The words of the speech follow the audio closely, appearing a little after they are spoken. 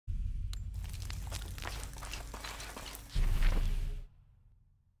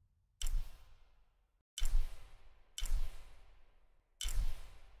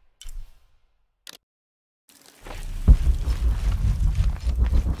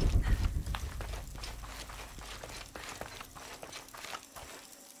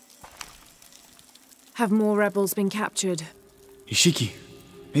Have more rebels been captured? Ishiki,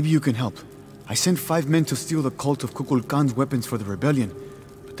 maybe you can help. I sent 5 men to steal the cult of Kukulkan's weapons for the rebellion,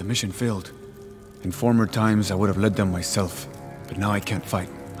 but the mission failed. In former times, I would have led them myself, but now I can't fight.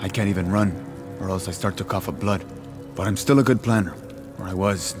 I can't even run, or else I start to cough up blood. But I'm still a good planner, or I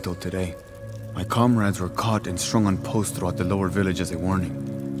was until today. My comrades were caught and strung on posts throughout the lower village as a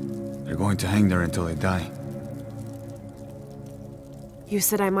warning. They're going to hang there until they die. You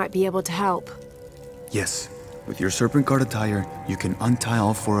said I might be able to help. Yes. With your serpent guard attire, you can untie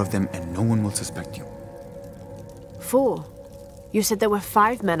all 4 of them and no one will suspect you. 4? You said there were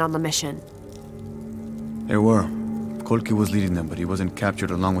 5 men on the mission. There were. Kolki was leading them, but he wasn't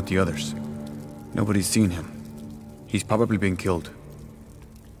captured along with the others. Nobody's seen him. He's probably been killed.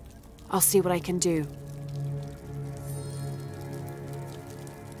 I'll see what I can do.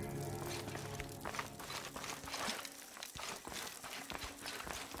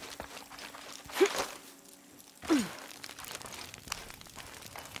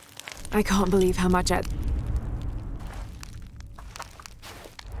 I can't believe how much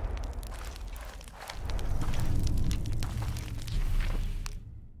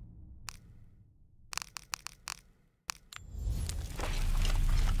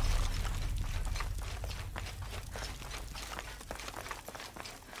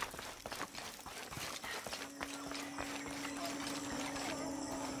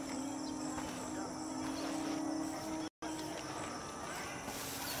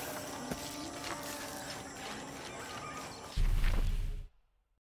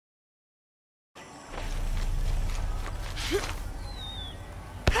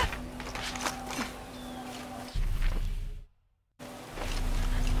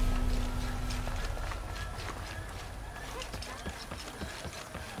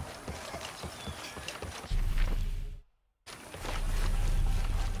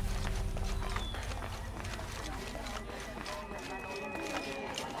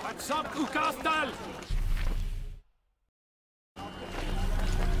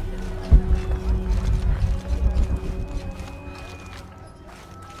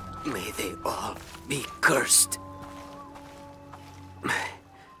May they all be cursed.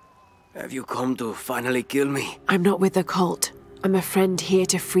 Have you come to finally kill me? I'm not with the cult. I'm a friend here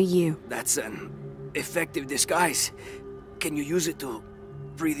to free you. That's an effective disguise. Can you use it to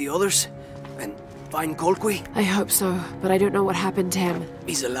free the others? And find Kolqui? I hope so, but I don't know what happened to him.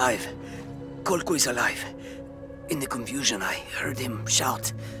 He's alive. Kolqui's alive. In the confusion, I heard him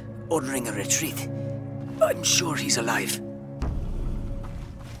shout, ordering a retreat. I'm sure he's alive.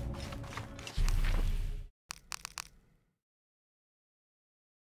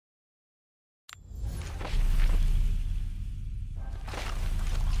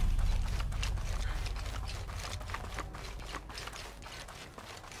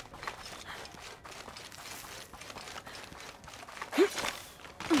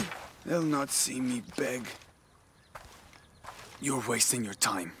 They'll not see me beg. You're wasting your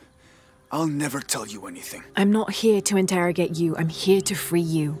time. I'll never tell you anything. I'm not here to interrogate you. I'm here to free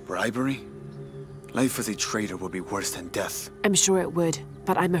you. Bribery? Life as a traitor would be worse than death. I'm sure it would,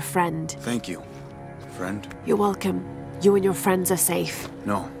 but I'm a friend. Thank you, friend. You're welcome. You and your friends are safe.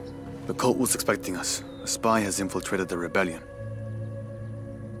 No. The cult was expecting us. A spy has infiltrated the rebellion.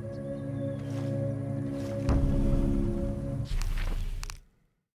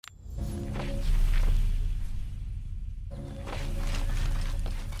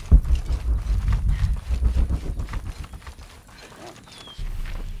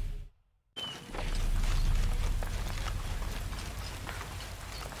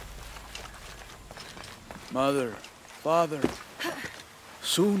 Mother, Father,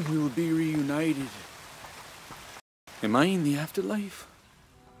 soon we will be reunited. Am I in the afterlife?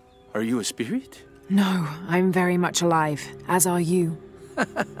 Are you a spirit? No, I'm very much alive, as are you.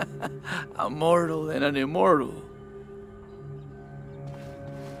 A mortal and an immortal.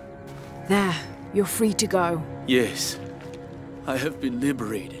 There, you're free to go. Yes, I have been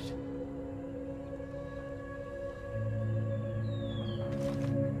liberated.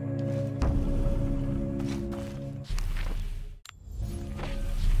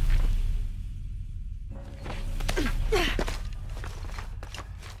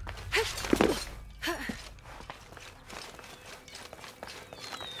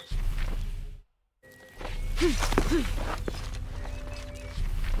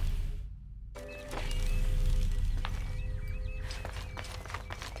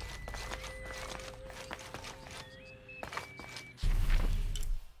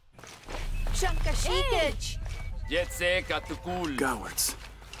 Cowards.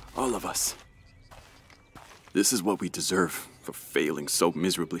 All of us. This is what we deserve for failing so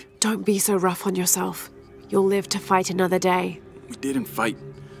miserably. Don't be so rough on yourself. You'll live to fight another day. We didn't fight.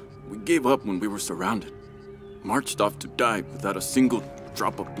 We gave up when we were surrounded. Marched off to die without a single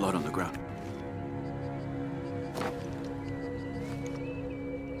drop of blood on the ground.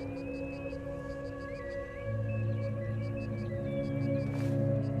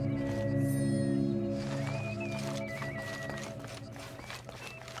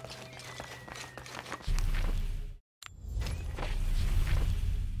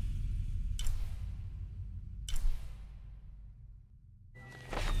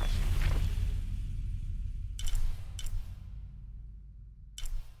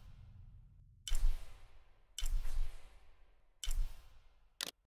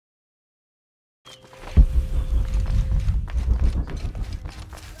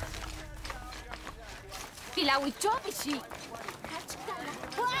 Pilawichovici!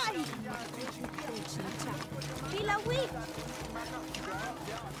 Pilawich!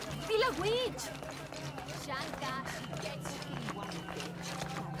 Pilawich! Shanka,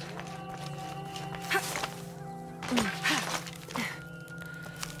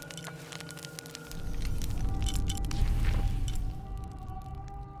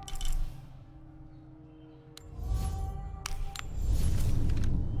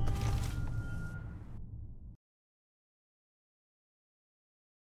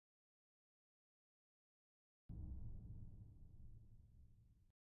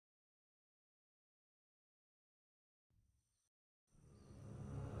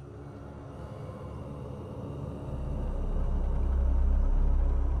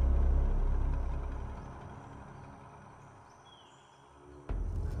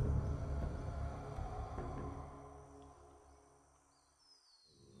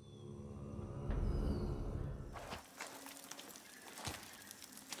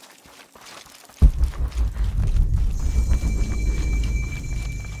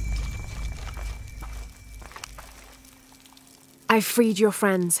 I've freed your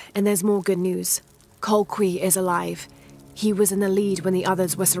friends, and there's more good news. Colqui is alive. He was in the lead when the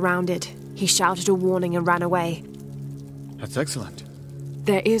others were surrounded. He shouted a warning and ran away. That's excellent.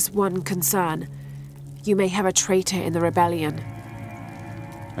 There is one concern. You may have a traitor in the rebellion.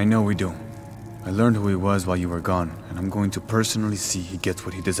 I know we do. I learned who he was while you were gone, and I'm going to personally see he gets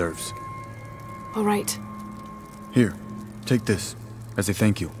what he deserves. All right. Here, take this, as a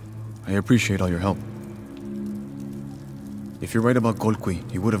thank you. I appreciate all your help. If you're right about Colqui,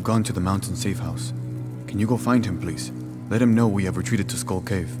 he would have gone to the mountain safe house. Can you go find him, please? Let him know we have retreated to Skull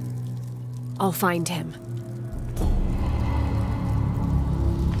Cave. I'll find him.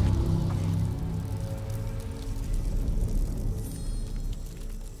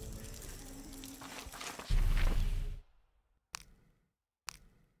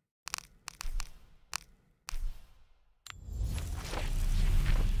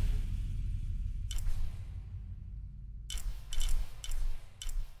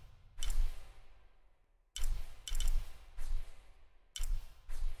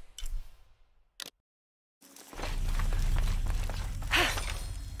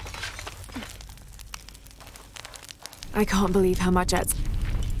 I can't believe how much Ed's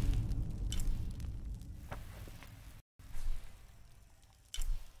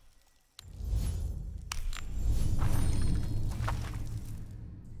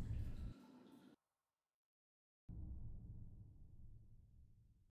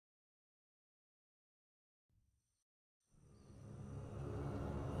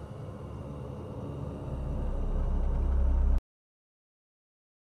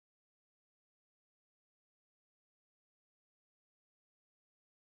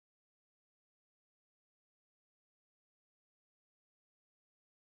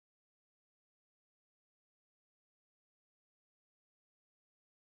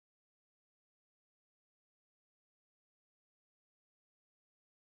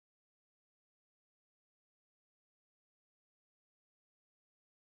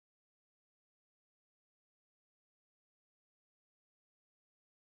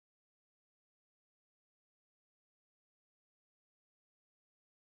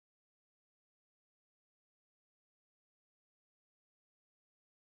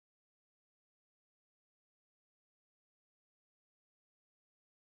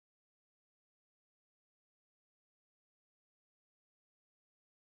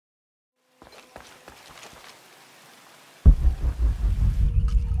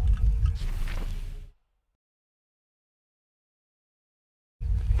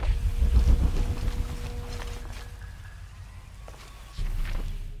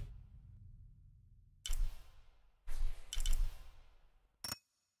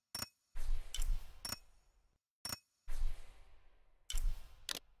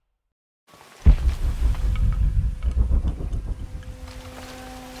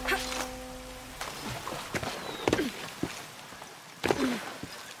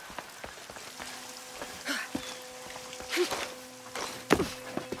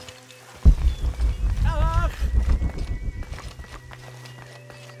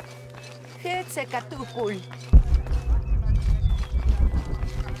katukul.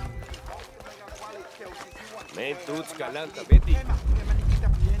 Men tuts kalanka beti.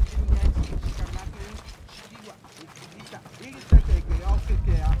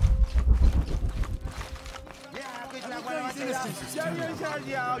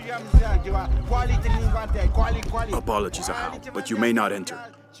 Apologies, Ahau, but you may not enter.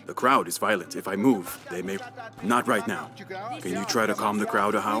 The crowd is violent. If I move, they may... Not right now. Can you try to calm the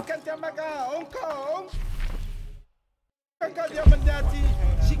crowd, Ahau?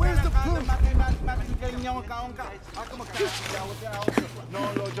 Where's the proof?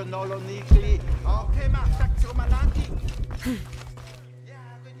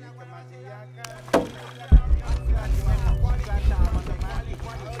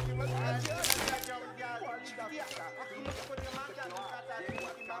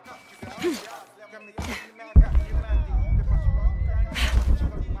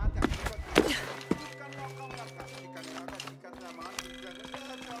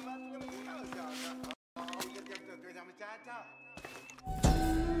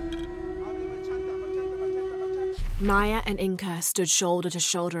 Maya and Inca stood shoulder to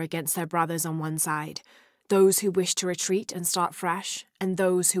shoulder against their brothers on one side, those who wished to retreat and start fresh, and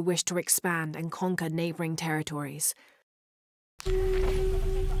those who wished to expand and conquer neighboring territories.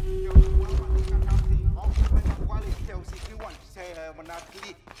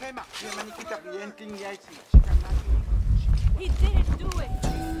 He didn't do it!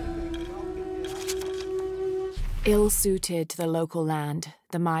 Ill-suited to the local land,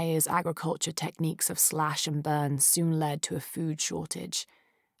 the Maya's agriculture techniques of slash and burn soon led to a food shortage.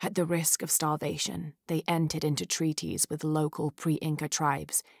 At the risk of starvation, they entered into treaties with local pre-Inca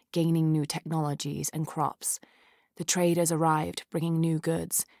tribes, gaining new technologies and crops. The traders arrived, bringing new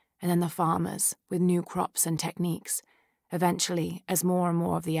goods, and then the farmers, with new crops and techniques. Eventually, as more and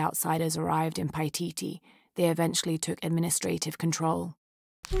more of the outsiders arrived in Paititi, they eventually took administrative control.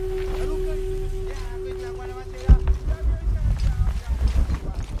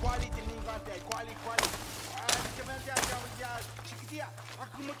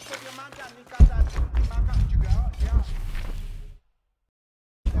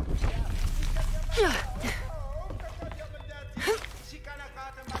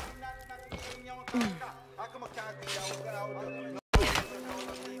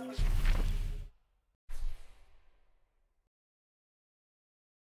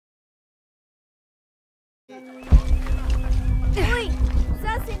 Uy!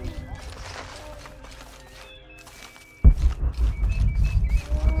 Sasini!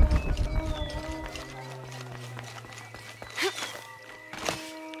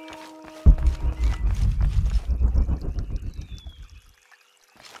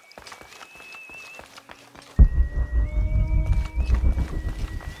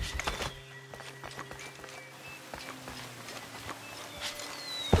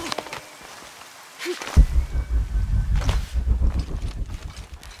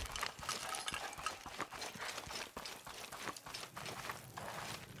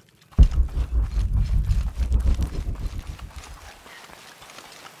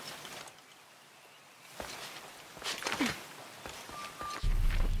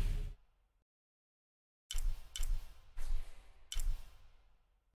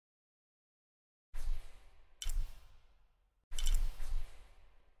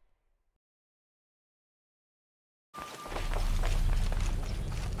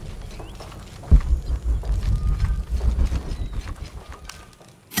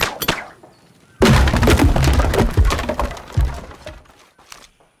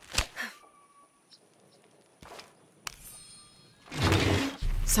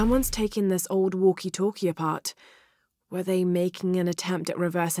 Someone's taken this old walkie-talkie apart. Were they making an attempt at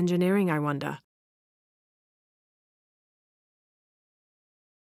reverse engineering, I wonder?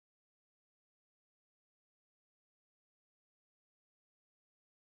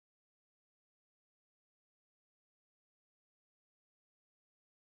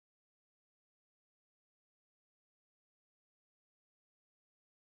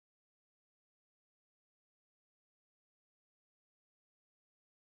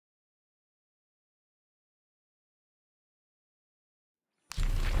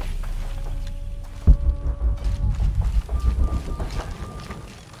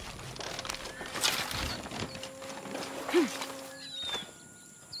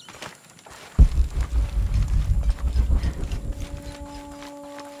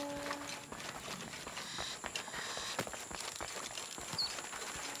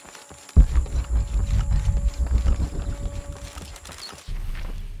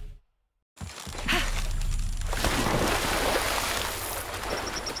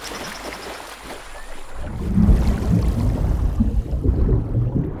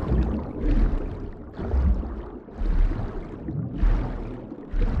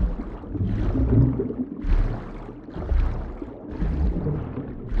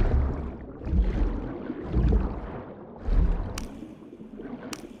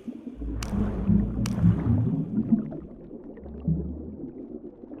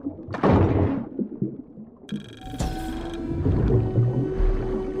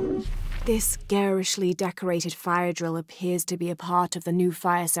 This garishly decorated fire drill appears to be a part of the new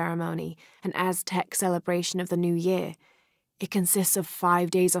fire ceremony, an Aztec celebration of the new year. It consists of 5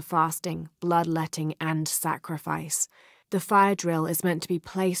 days of fasting, bloodletting, and sacrifice. The fire drill is meant to be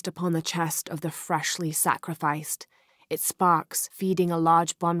placed upon the chest of the freshly sacrificed. It sparks, feeding a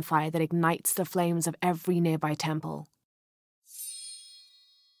large bonfire that ignites the flames of every nearby temple.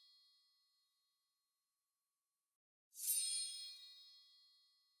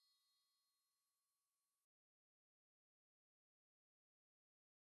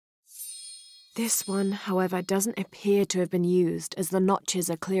 This one, however, doesn't appear to have been used, as the notches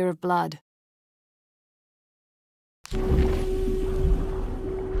are clear of blood.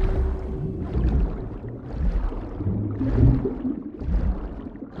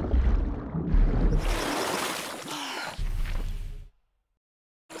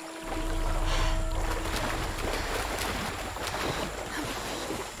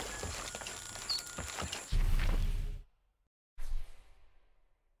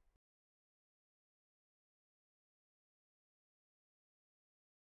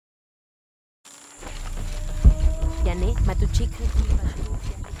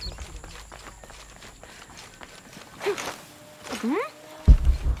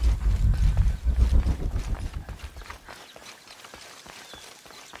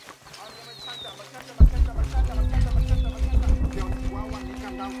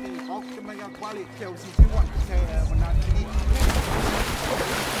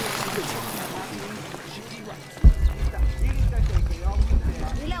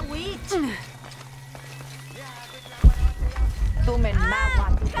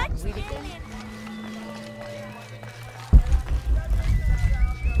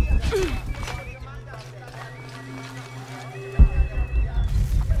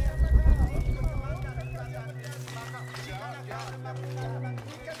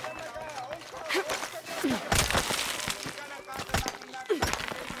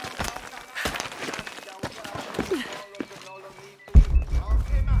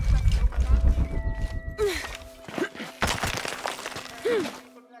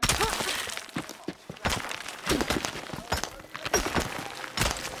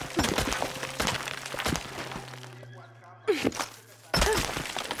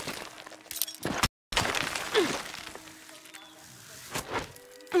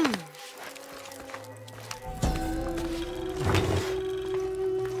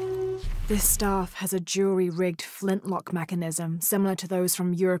 This staff has a jury-rigged flintlock mechanism similar to those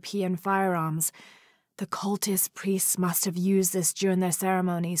from European firearms. The cultist priests must have used this during their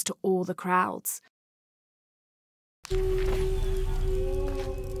ceremonies to awe the crowds.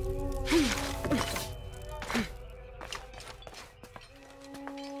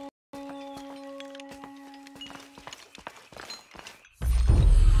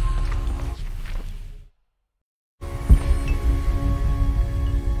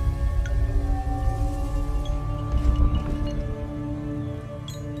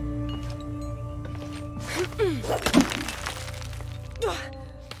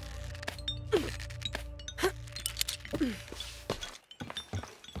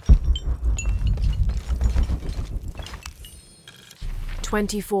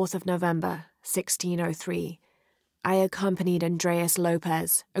 November 1603. I accompanied Andreas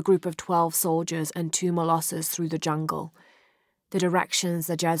Lopez, a group of 12 soldiers and 2 Molossers through the jungle. The directions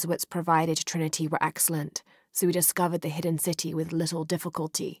the Jesuits provided to Trinity were excellent, so we discovered the hidden city with little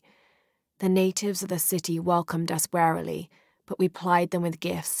difficulty. The natives of the city welcomed us warily, but we plied them with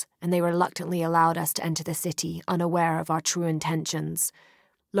gifts, and they reluctantly allowed us to enter the city, unaware of our true intentions.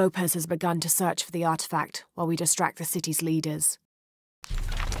 Lopez has begun to search for the artifact while we distract the city's leaders.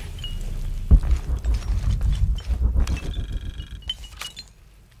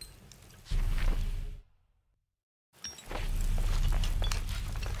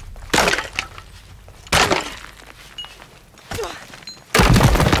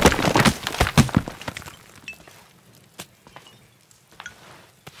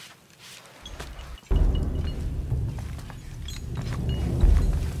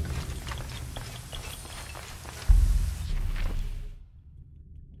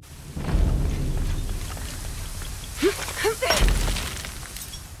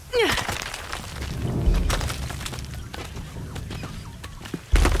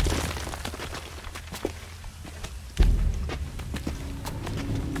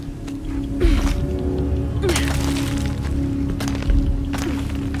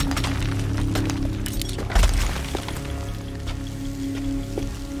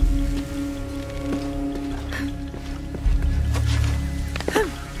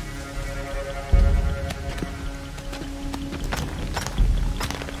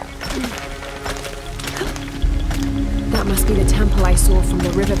 saw from the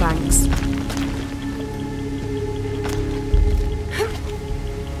riverbanks.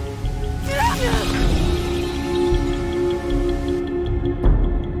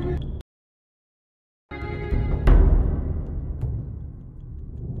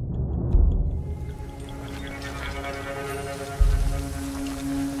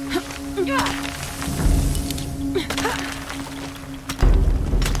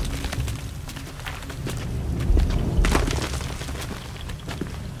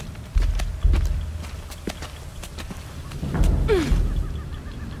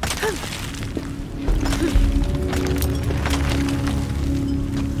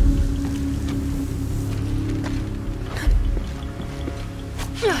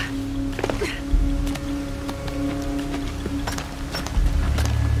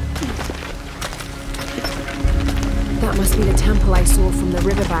 That must be the temple I saw from the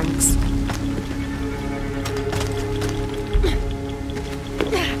riverbanks.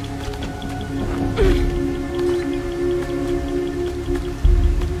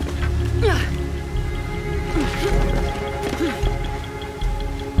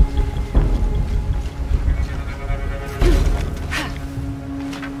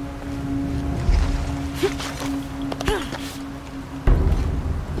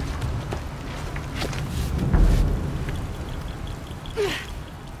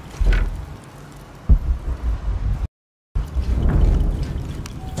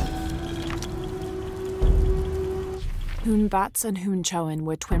 Hunbats and Hunchoan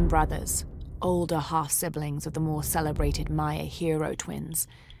were twin brothers, older half-siblings of the more celebrated Maya hero twins.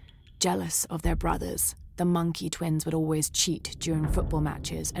 Jealous of their brothers, the monkey twins would always cheat during football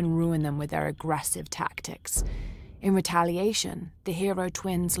matches and ruin them with their aggressive tactics. In retaliation, the hero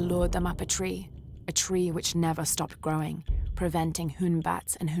twins lured them up a tree which never stopped growing, preventing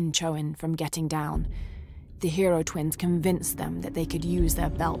Hunbats and Hunchoan from getting down. The hero twins convinced them that they could use their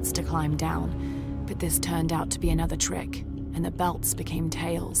belts to climb down, but this turned out to be another trick, and the belts became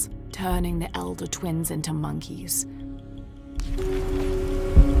tails, turning the elder twins into monkeys.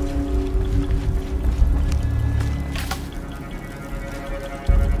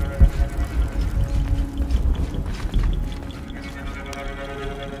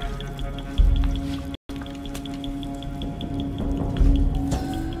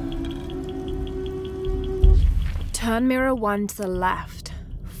 Turn mirror 1 to the left.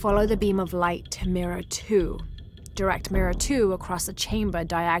 Follow the beam of light to mirror 2. Direct mirror 2 across the chamber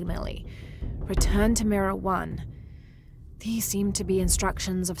diagonally. Return to mirror 1. These seem to be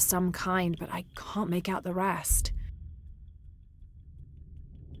instructions of some kind, but I can't make out the rest.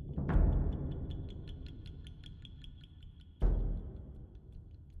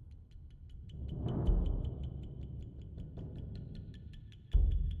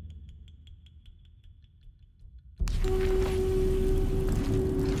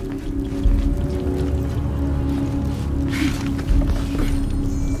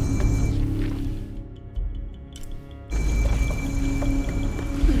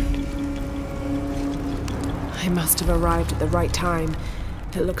 I must have arrived at the right time.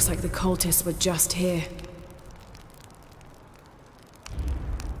 It looks like the cultists were just here.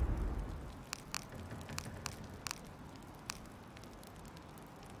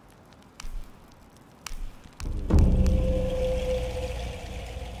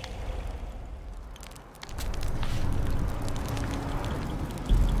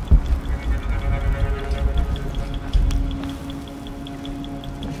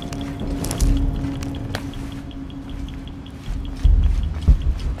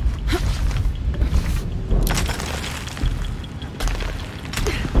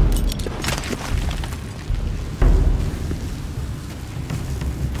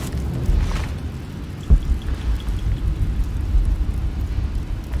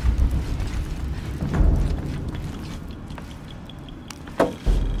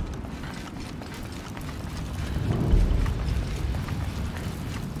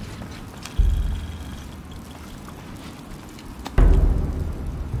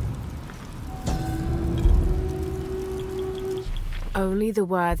 Only the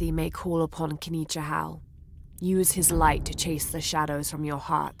worthy may call upon Kinichahal. Use his light to chase the shadows from your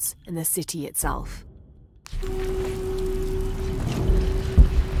hearts and the city itself.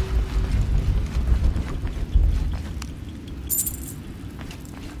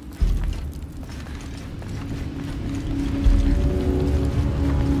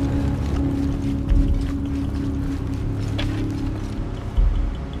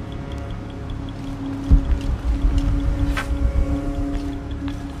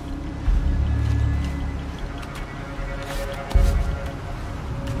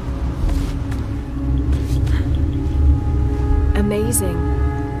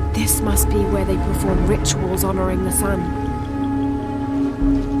 Amazing. This must be where they perform rituals honoring the sun.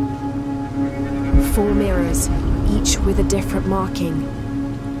 4 mirrors, each with a different marking.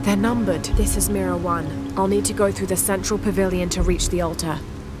 They're numbered. This is mirror 1. I'll need to go through the central pavilion to reach the altar.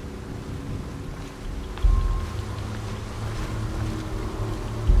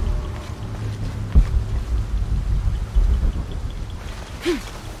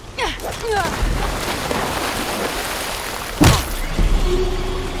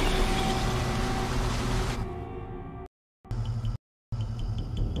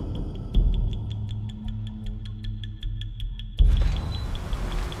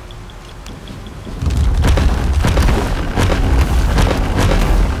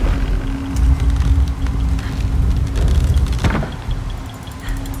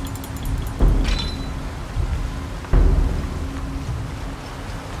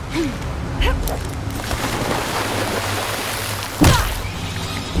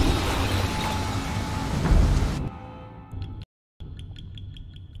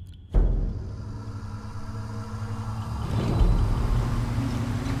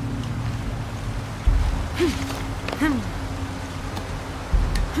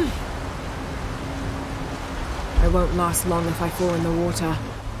 I won't last long if I fall in the water.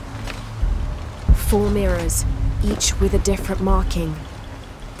 4 mirrors, each with a different marking.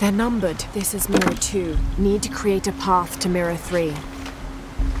 They're numbered. This is mirror 2. Need to create a path to mirror 3.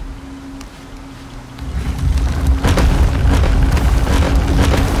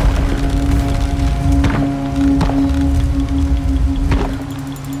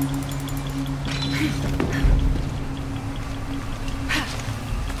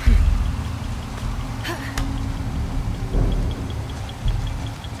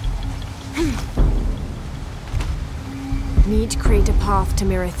 Need to create a path to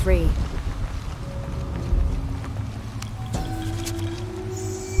mirror 3.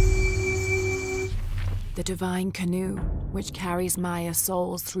 The divine canoe, which carries Maya's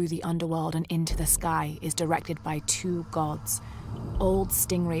souls through the underworld and into the sky, is directed by 2 gods. Old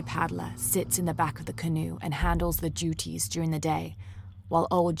Stingray Paddler sits in the back of the canoe and handles the duties during the day, while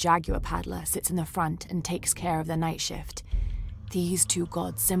Old Jaguar Paddler sits in the front and takes care of the night shift. These 2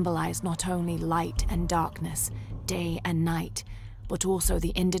 gods symbolize not only light and darkness, day and night, but also the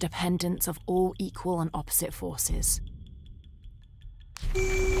interdependence of all equal and opposite forces.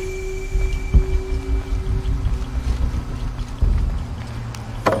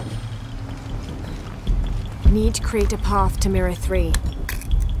 Need to create a path to mirror 3.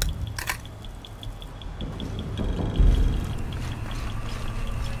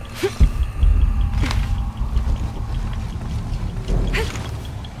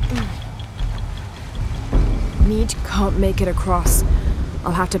 Can't make it across.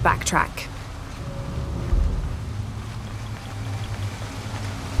 I'll have to backtrack.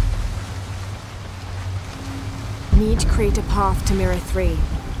 Need to create a path to mirror 3.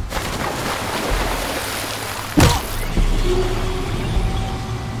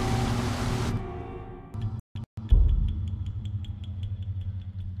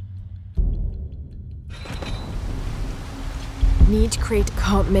 Need to create...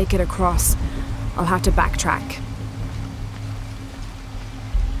 Can't make it across. I'll have to backtrack.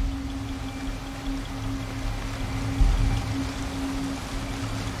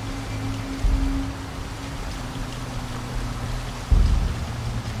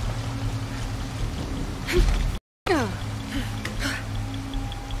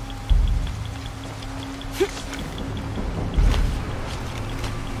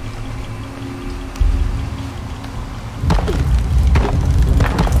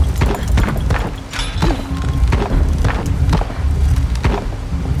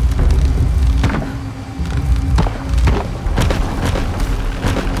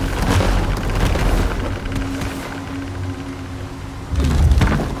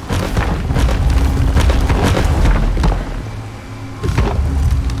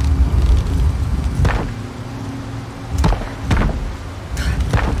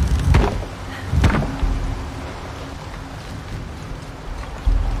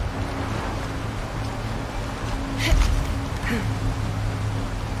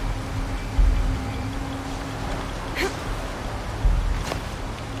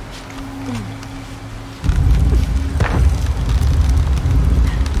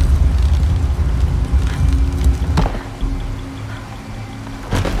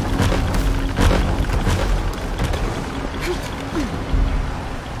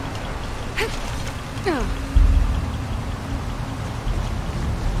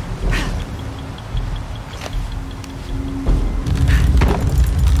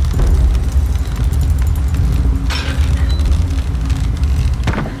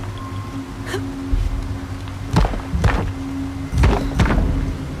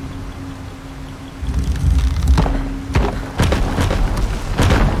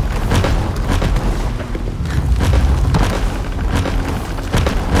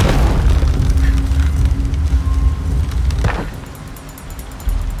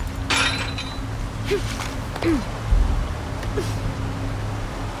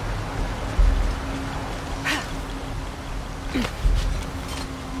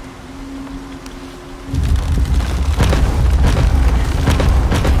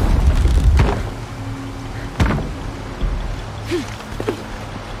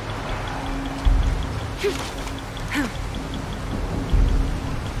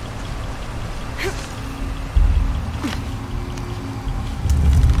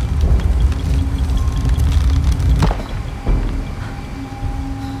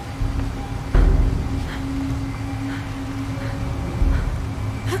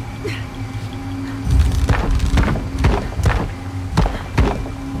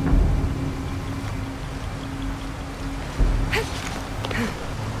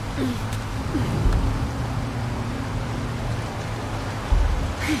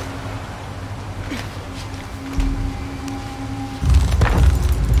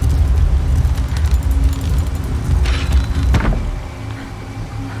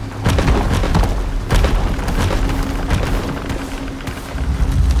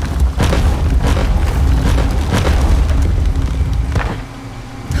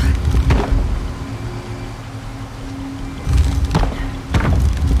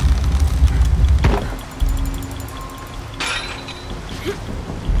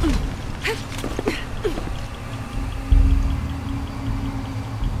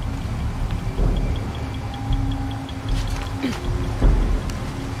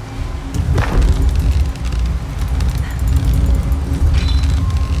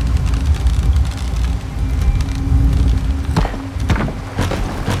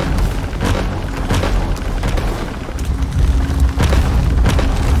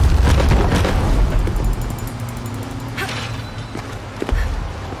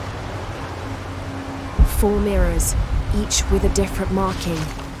 4 mirrors, each with a different marking.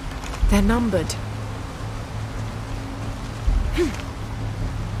 They're numbered.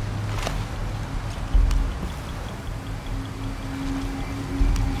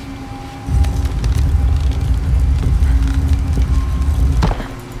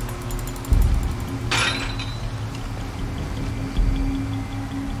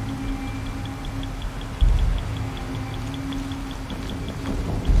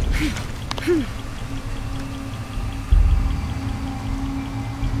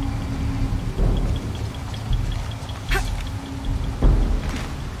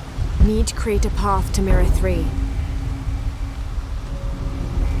 Need to create a path to Mirror 3.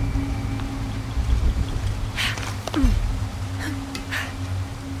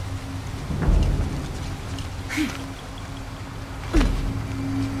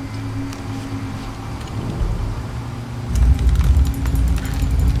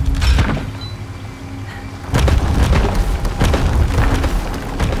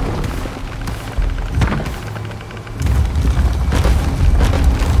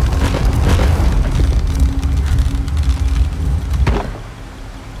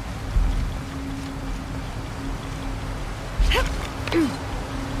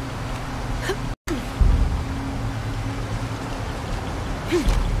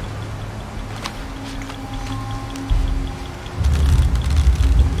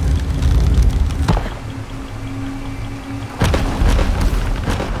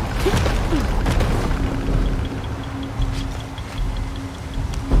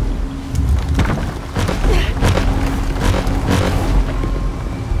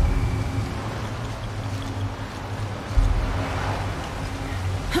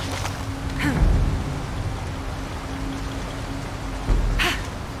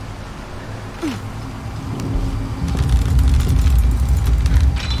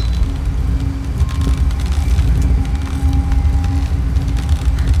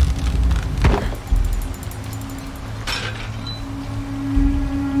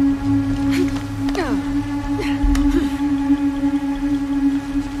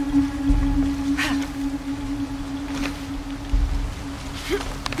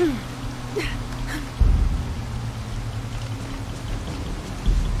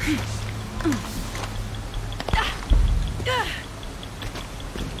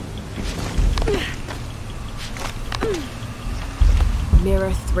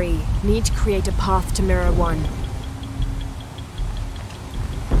 Mirror 3. Need to create a path to Mirror 1.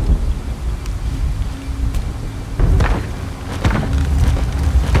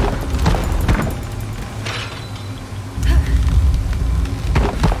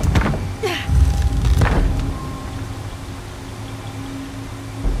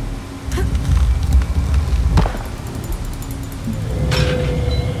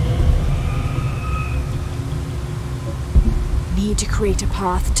 Need to create a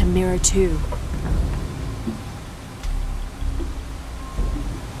path to Mirror 2.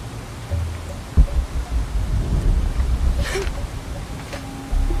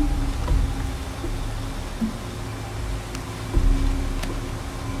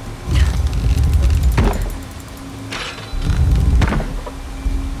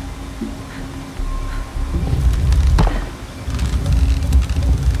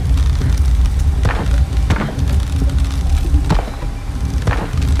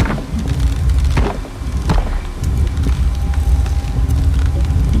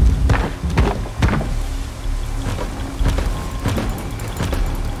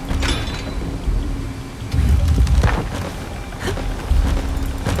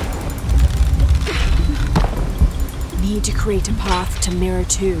 Need to create a path to Mirror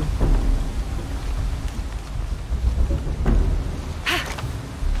 2.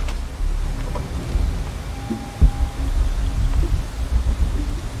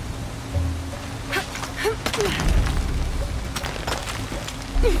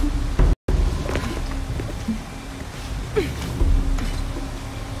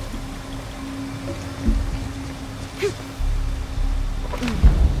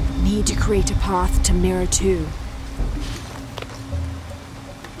 Need to create a path to Mirror 2.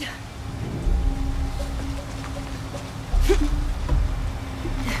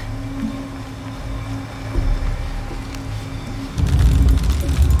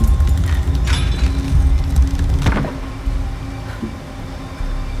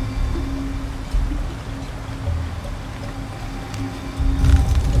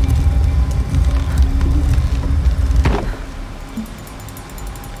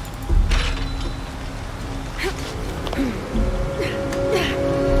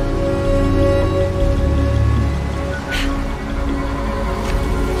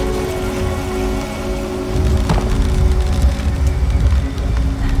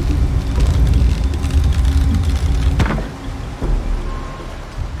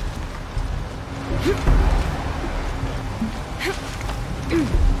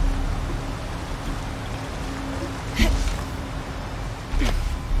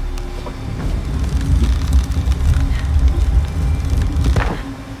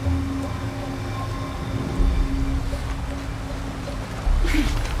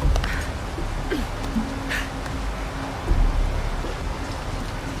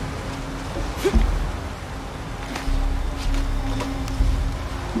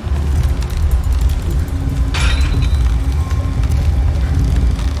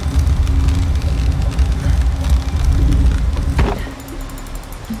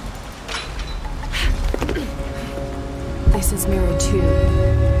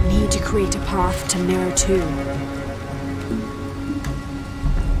 path to Mirror 2.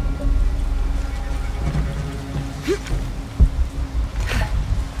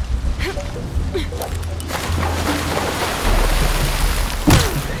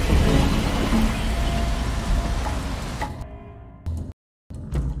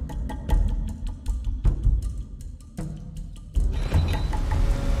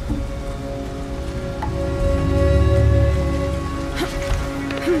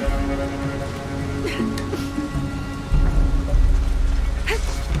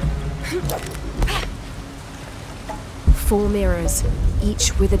 Four mirrors,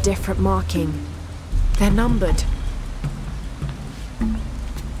 each with a different marking. They're numbered.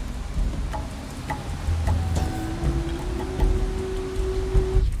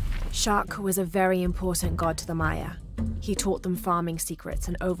 Shak was a very important god to the Maya. He taught them farming secrets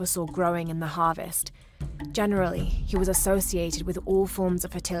and oversaw growing and the harvest. Generally, he was associated with all forms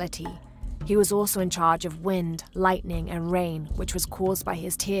of fertility. He was also in charge of wind, lightning, and rain, which was caused by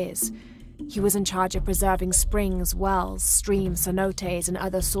his tears. He was in charge of preserving springs, wells, streams, cenotes, and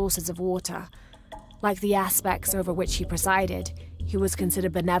other sources of water. Like the aspects over which he presided, he was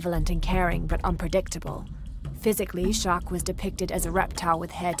considered benevolent and caring, but unpredictable. Physically, Shak was depicted as a reptile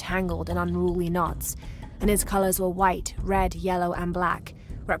with hair tangled in unruly knots, and his colors were white, red, yellow, and black,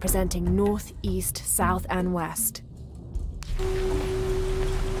 representing north, east, south, and west.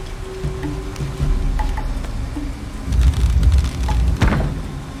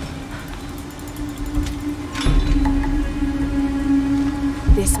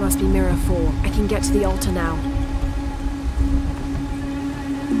 This must be Mirror 4. I can get to the altar now.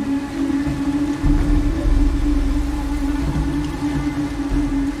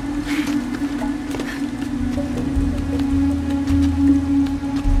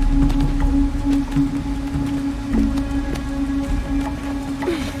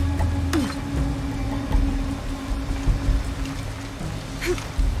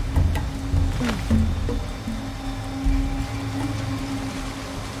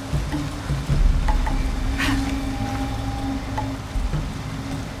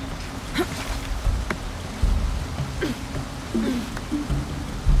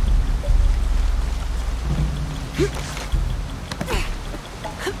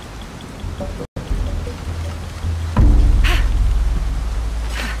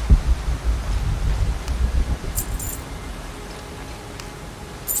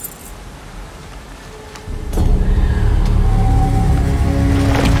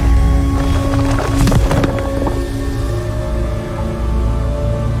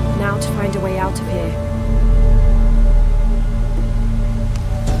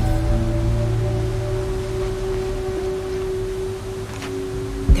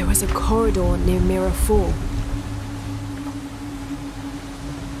 A corridor near Mirror 4.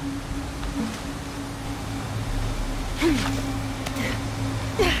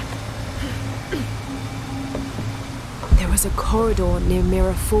 There was a corridor near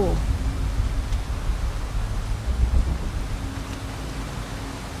Mirror 4.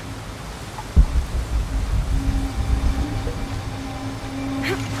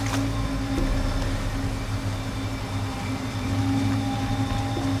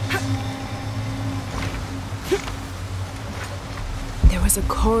 There was a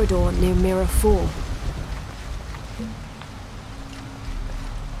corridor near Mirror 4.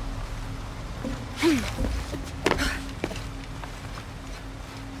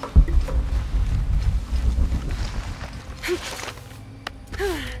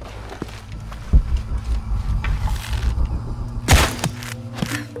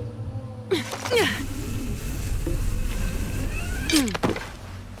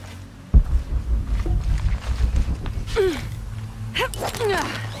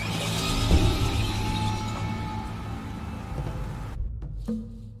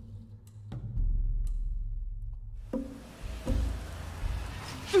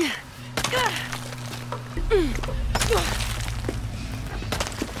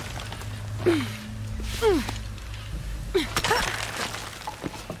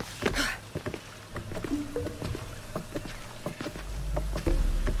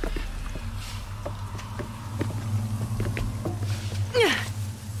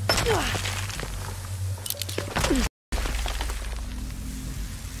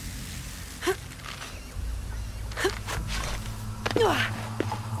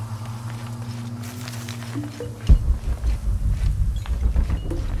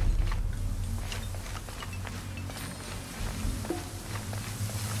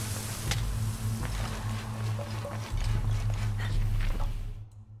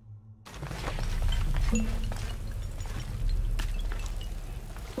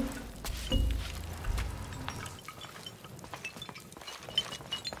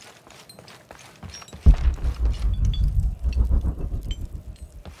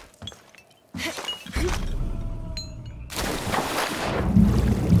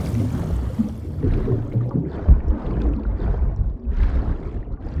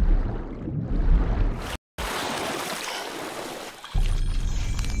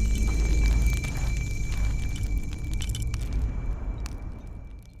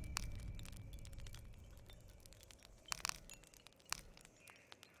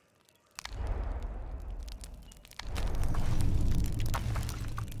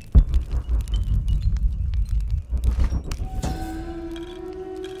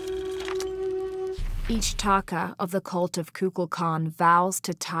 Each Taka of the cult of Kukulkan vows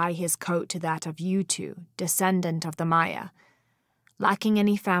to tie his coat to that of Yutu, descendant of the Maya. Lacking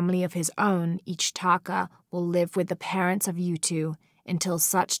any family of his own, each Taka will live with the parents of Yutu until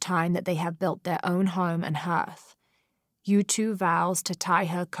such time that they have built their own home and hearth. Yutu vows to tie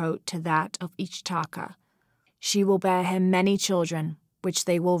her coat to that of each Taka. She will bear him many children, which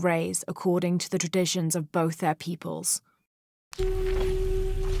they will raise according to the traditions of both their peoples.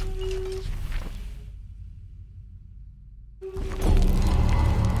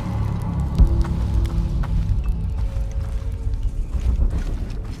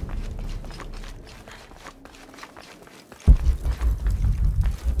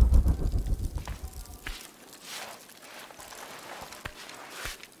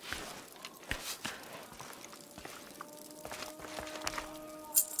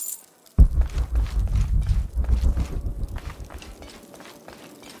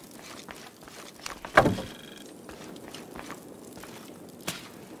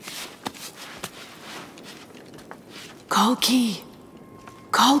 Kolki!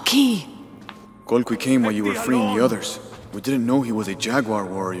 Kolki! Kolki came while you were freeing the others. We didn't know he was a Jaguar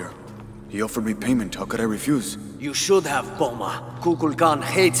warrior. He offered me payment. How could I refuse? You should have, Boma. Kukulkan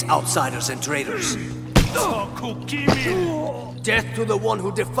hates outsiders and traitors. Death to the one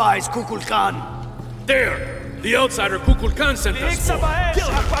who defies Kukulkan! There! The outsider Kukulkan sent us for! Kill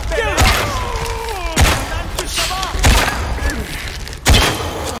him! Kill him!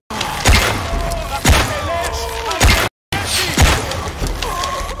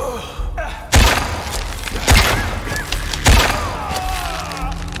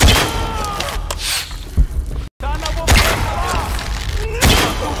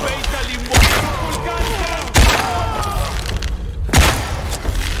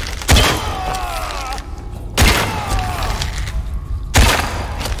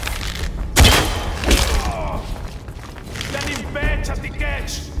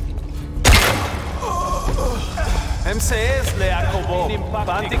 MCS ליעקובו,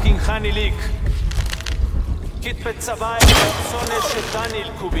 פנטיק חניליק. קיט בצבאי, סונה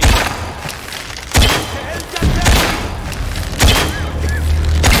שדניל קובי.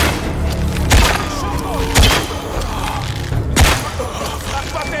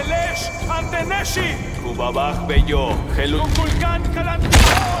 אקבטלש, אנטנשי! קובבח ביו, חלוק קולקן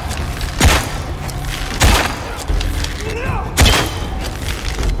קלנטיות!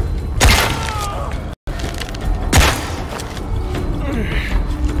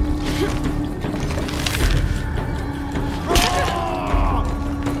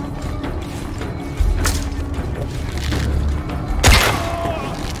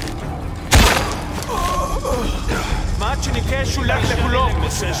 שולק לכולו,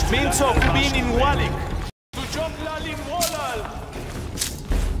 מינצו קובין אין וואליק תוג'וק לאלים וולל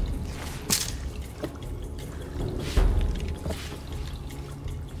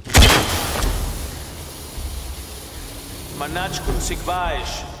מנאץ'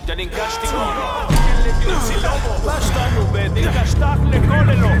 קונסיגבאש דנינקש תיקון נצילובו בשתנו ודינקשתך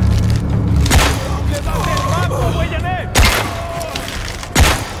לכוללו לבטל רבו וינק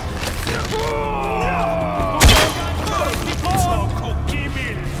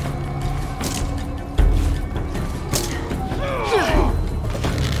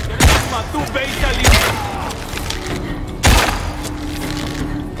tu beit ali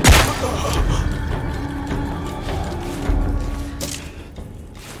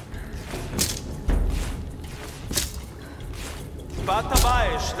Bata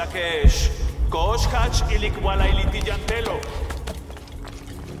baesh la kesh Kosh kach ilik wala iliti jantelo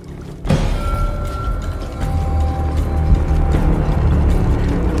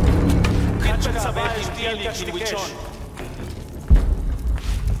Kach baesh dialik kinwichon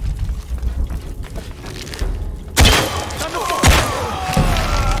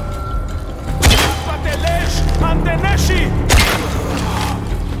Anteneshi!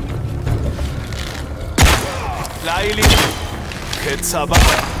 Laili Ketsaba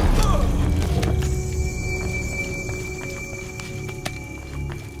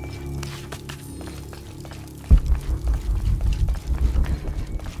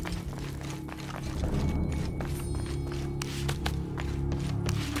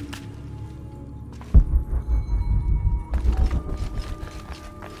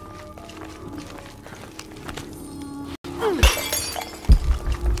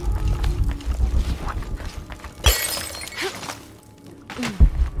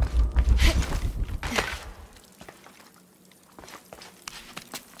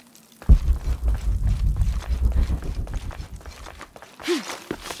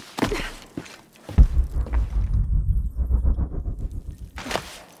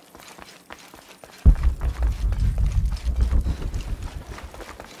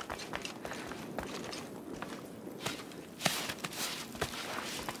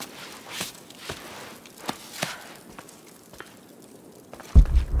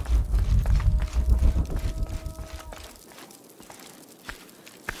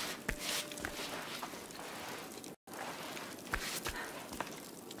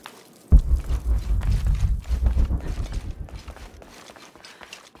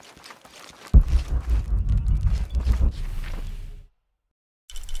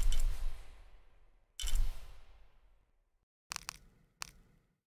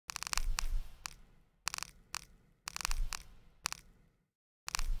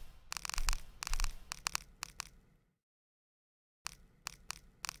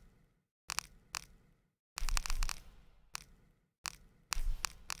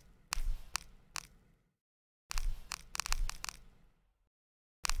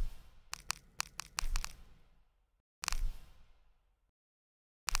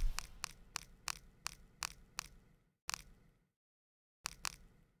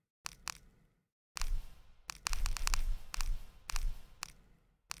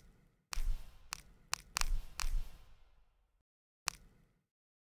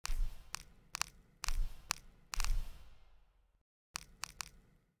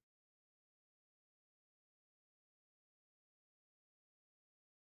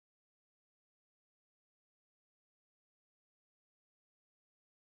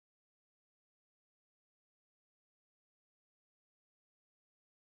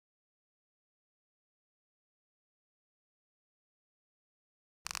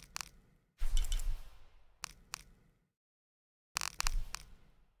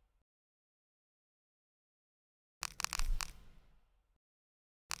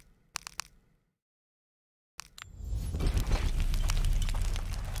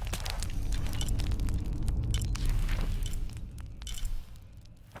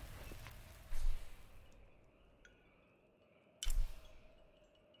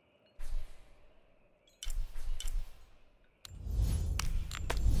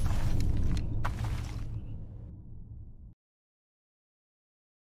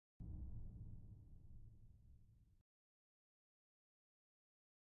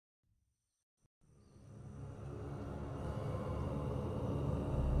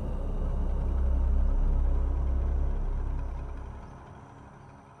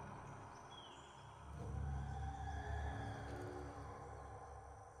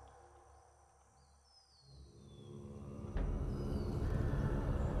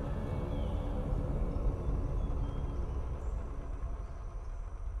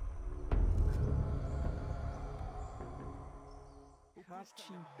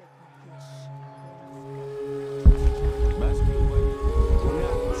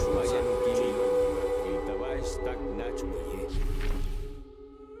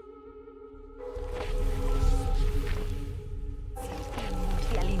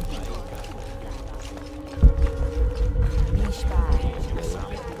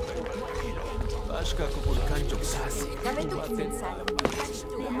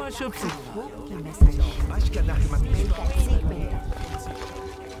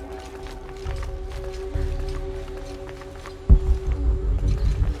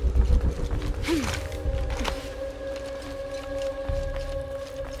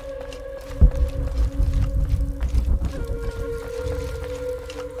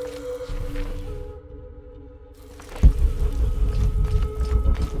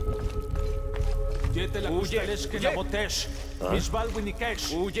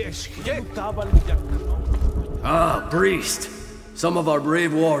Ah, priest. Some of our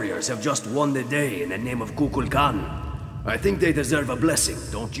brave warriors have just won the day in the name of Kukulkan. I think they deserve a blessing,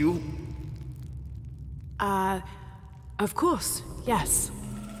 don't you? Of course, yes.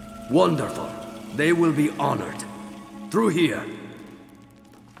 Wonderful. They will be honored. Through here.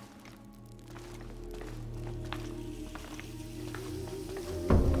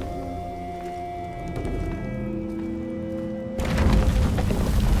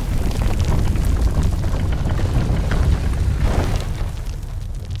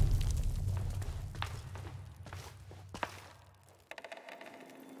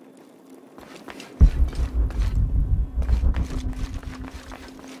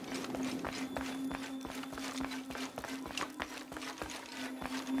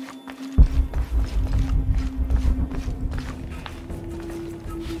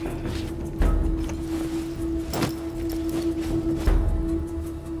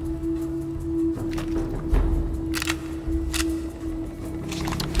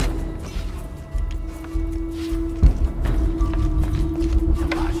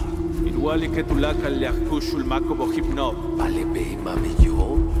 ketulak al yahkushul makobo hipno. Vale be mami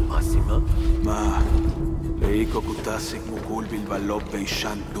yo, Masima. Ma, leiko kutasik mukul bilbalop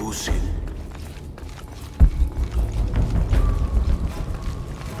beishan dusil.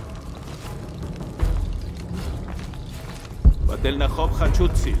 Batel nahob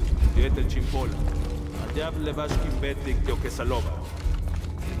hachutsil, diet el chimpola. Allab levashkim betik yo kesalova.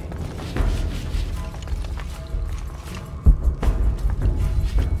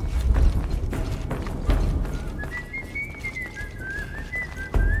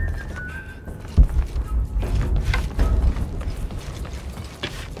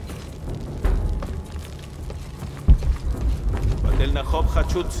 Nahob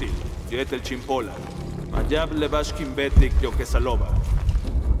hachutsil, diet el chimpola. Allab levashkim betik yo kesalova.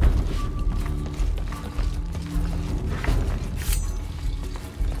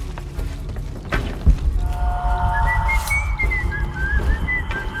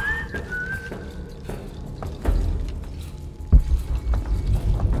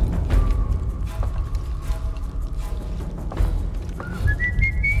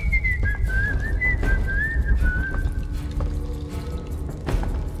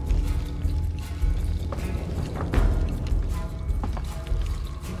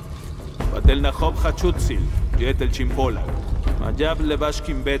 Del Nahob Hachutsil, diet el chimpola. Allab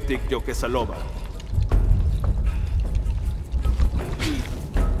levashkim betik yo kesalova.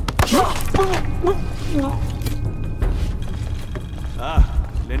 Ah,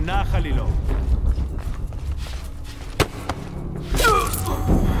 lenahalilo.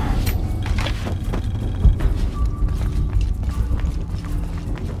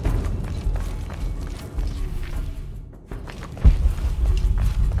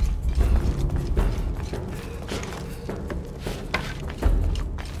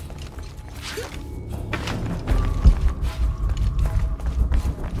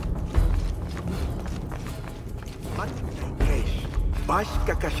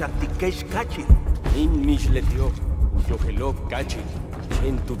 Bashka kashatikesh kachin. In misletio, yohelov kachin.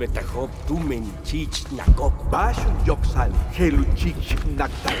 Chentu betahob tu menchich nakop. Bashu yoksal, heluchich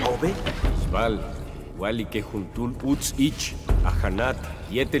naktarobe. Sval, wali que juntul uts ich, ahanat,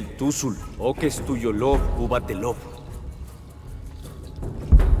 yetel tusul, okes tuyolov, ubatelov.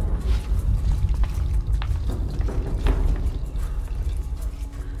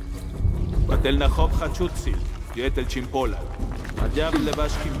 Batel Nahob Hachutsil, diet el chimpola. Allab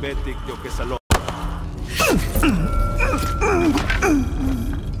levashkim betik yo kesalova.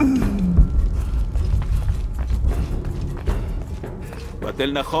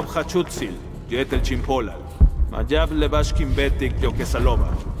 Batel Nahob Hachutsil, diet el chimpola. Allab levashkim betik yo kesalova.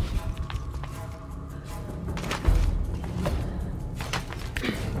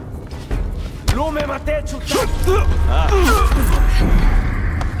 Lume mate chuta!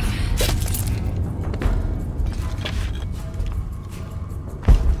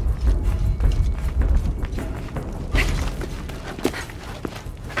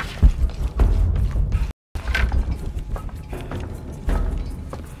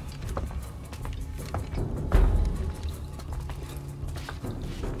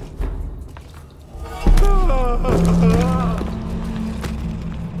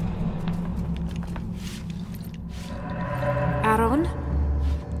 Aaron?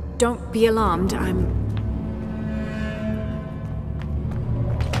 Don't be alarmed,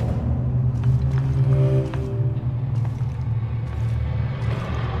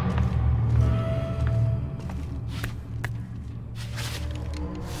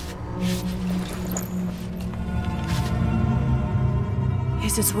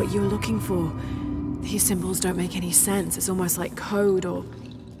 Is this what you were looking for? These symbols don't make any sense. It's almost like code or...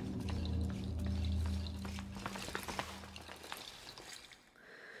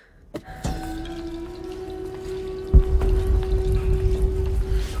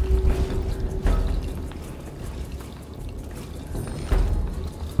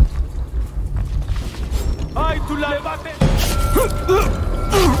 Ay, tu levate!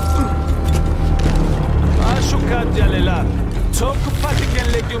 Ashukat jalelat. Tok patiken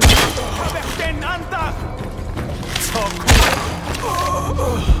legium. Aberten anta! Tok.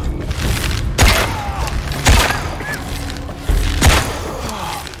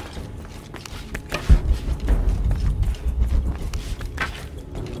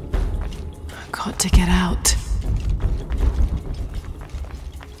 Got to get out.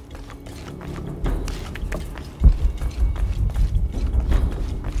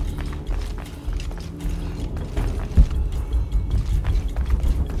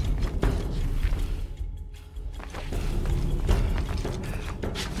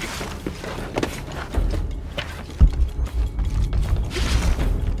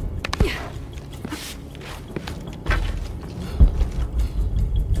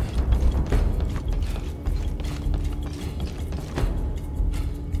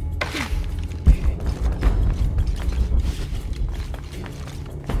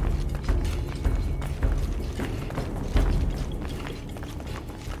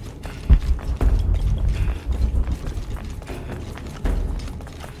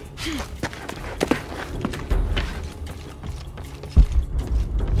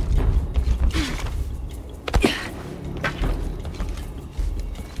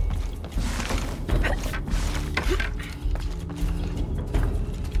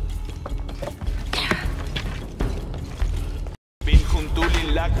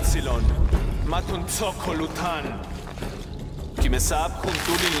 Laxilon, matun tsokolutan. Kimesab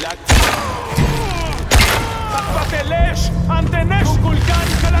kuntulin laxilon. Patelesh, antenesh, kulkan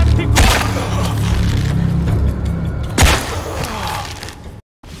kalantiku.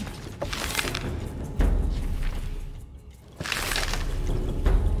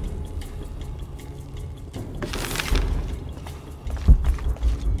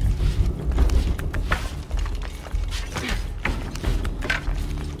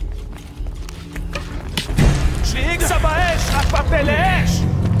 Pelesh!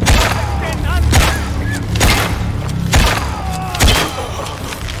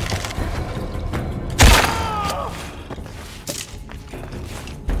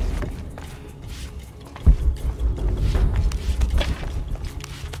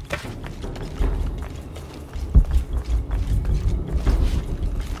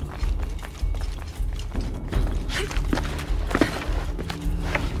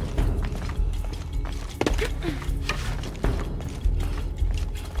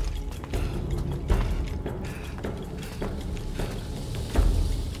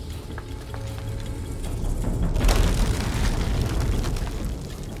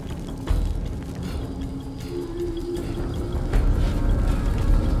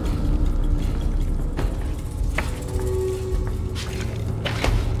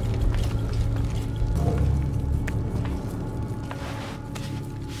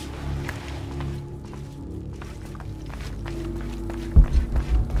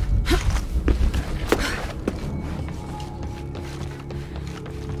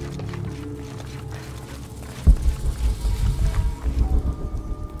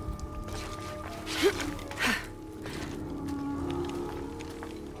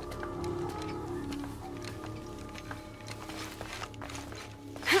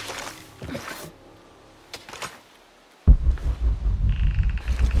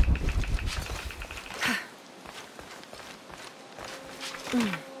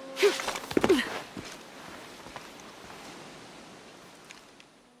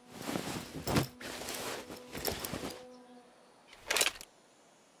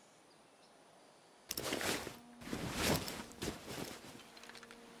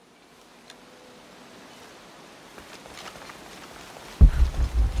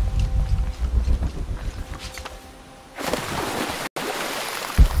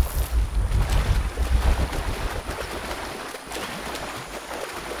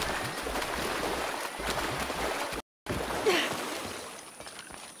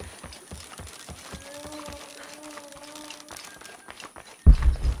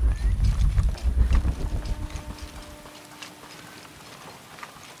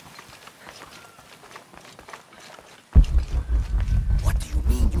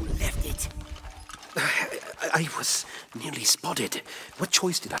 I was nearly spotted. What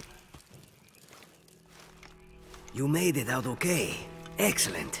choice did I... You made it out okay.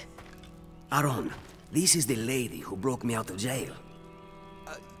 Excellent. Aaron, this is the lady who broke me out of jail.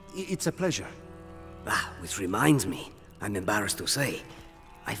 It's a pleasure. Which reminds me, I'm embarrassed to say,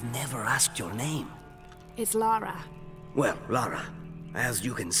 I've never asked your name. It's Lara. Well, Lara, as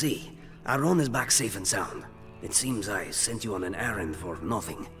you can see, Aaron is back safe and sound. It seems I sent you on an errand for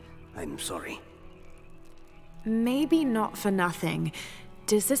nothing. I'm sorry. Maybe not for nothing.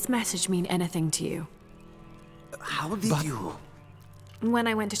 Does this message mean anything to you? How did you... When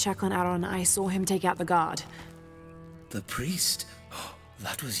I went to check on Aaron, I saw him take out the guard. The priest?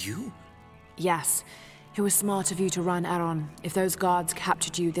 That was you? Yes. It was smart of you to run, Aaron. If those guards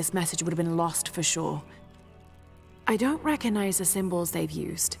captured you, this message would have been lost for sure. I don't recognize the symbols they've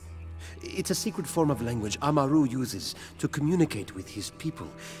used. It's a secret form of language Amaru uses to communicate with his people.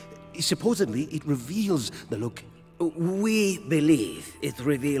 Supposedly, it reveals the We believe it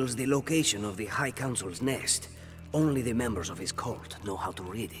reveals the location of the High Council's nest. Only the members of his cult know how to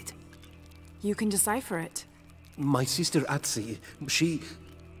read it. You can decipher it. My sister Atsi, she...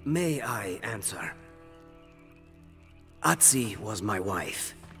 May I answer? Atsi was my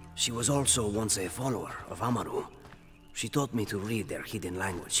wife. She was also once a follower of Amaru. She taught me to read their hidden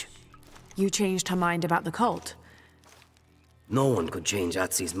language. You changed her mind about the cult? No one could change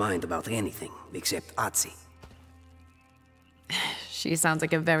Atsi's mind about anything, except Atsi. She sounds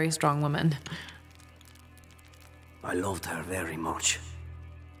like a very strong woman. I loved her very much.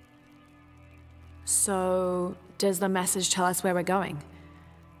 So, does the message tell us where we're going?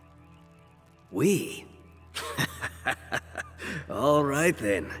 We? All right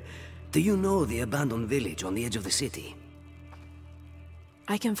then. Do you know the abandoned village on the edge of the city?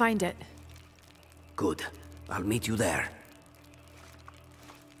 I can find it. Good. I'll meet you there.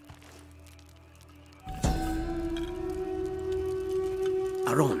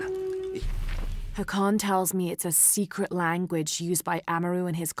 Aaron. Hakan tells me it's a secret language used by Amaru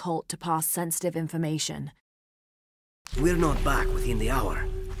and his cult to pass sensitive information. We're not back within the hour.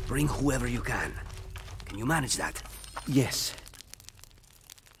 Bring whoever you can. Can you manage that? Yes.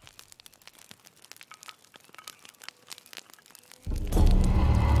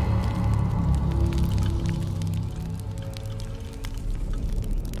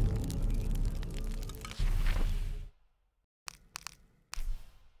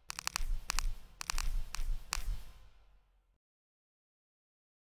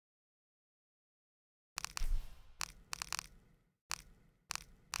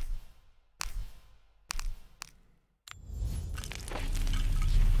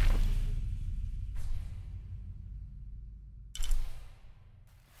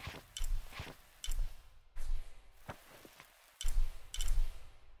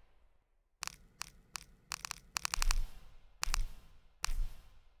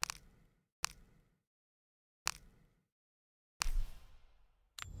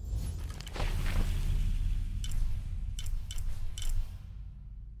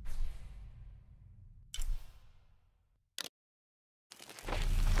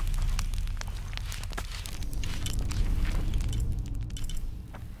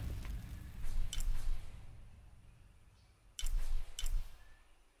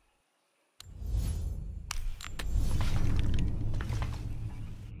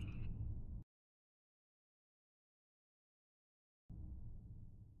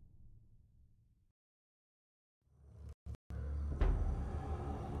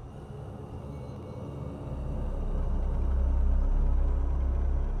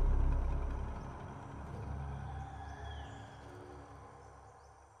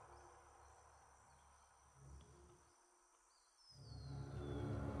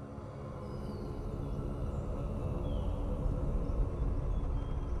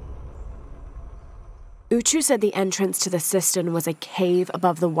 Uchu said the entrance to the cistern was a cave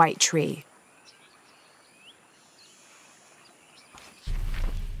above the white tree.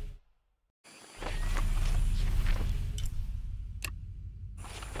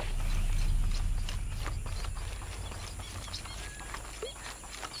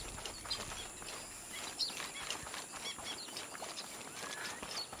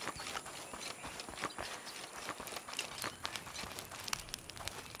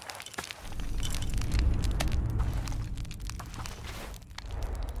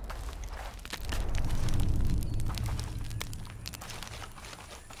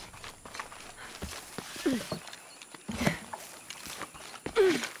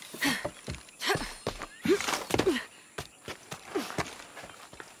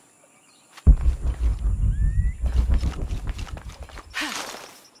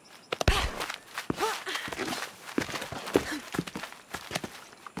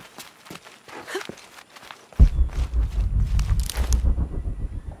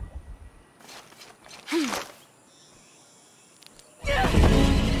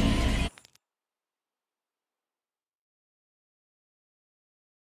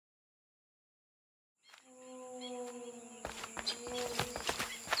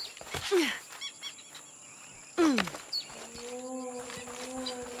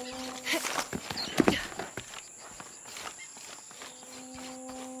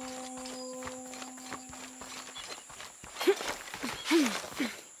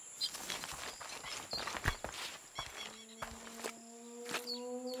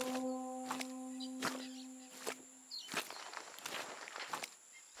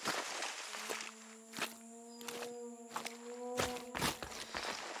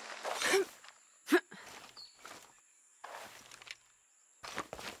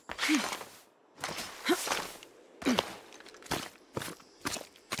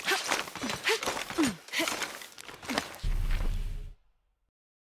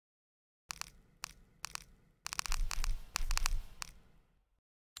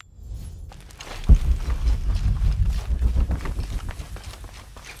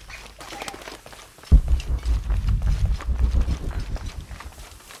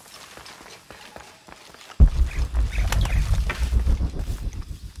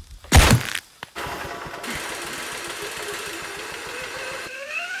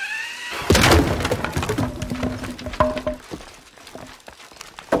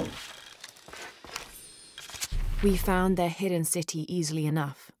 We found their hidden city easily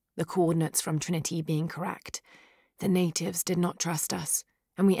enough, the coordinates from Trinity being correct. The natives did not trust us,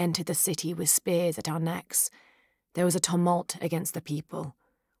 and we entered the city with spears at our necks. There was a tumult against the people.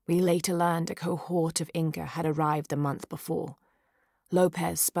 We later learned a cohort of Inca had arrived the month before.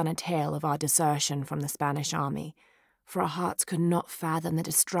 Lopez spun a tale of our desertion from the Spanish army, for our hearts could not fathom the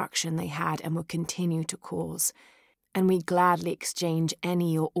destruction they had and would continue to cause, and we'd gladly exchange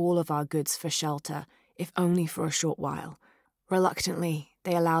any or all of our goods for shelter, if only for a short while. Reluctantly,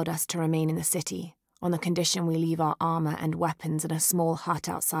 they allowed us to remain in the city, on the condition we leave our armor and weapons in a small hut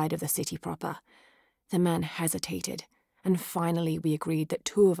outside of the city proper. The men hesitated, and finally we agreed that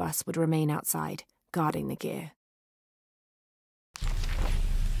 2 of us would remain outside, guarding the gear.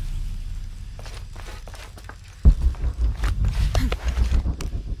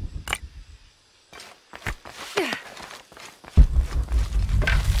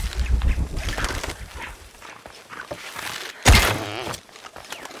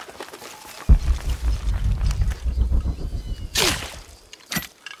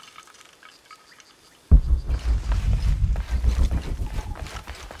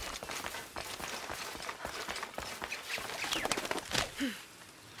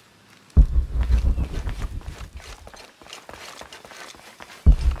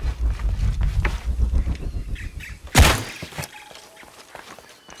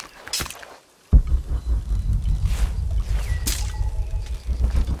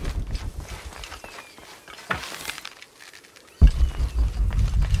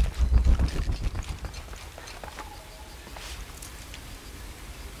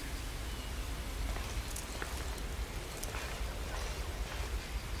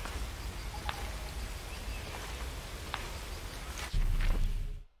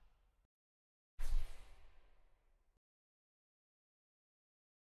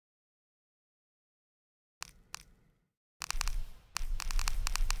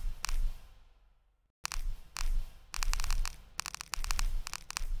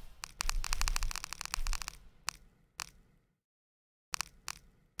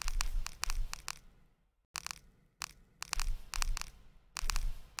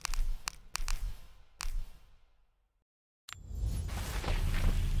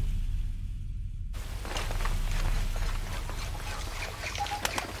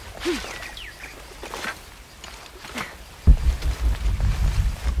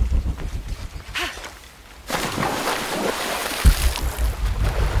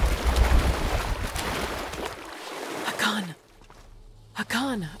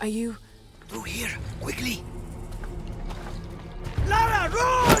 Hakan, are you... Through here, quickly! Lara,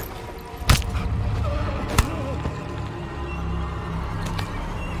 run!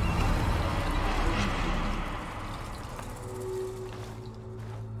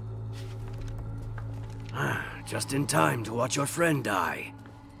 Just in time to watch your friend die.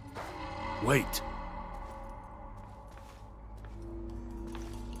 Wait.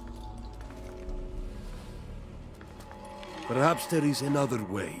 Perhaps there is another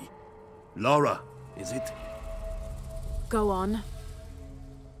way. Lara, is it? Go on.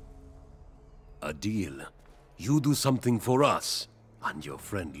 A deal. You do something for us, and your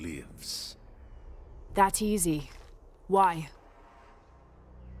friend lives. That easy. Why?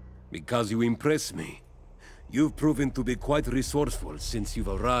 Because you impress me. You've proven to be quite resourceful since you've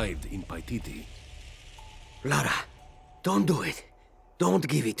arrived in Paititi. Lara, don't do it. Don't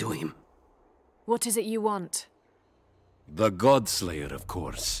give it to him. What is it you want? The Godslayer, of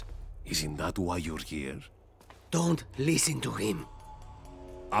course. Isn't that why you're here? Don't listen to him.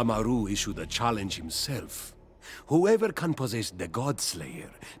 Amaru issued a challenge himself. Whoever can possess the Godslayer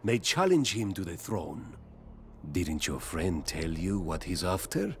may challenge him to the throne. Didn't your friend tell you what he's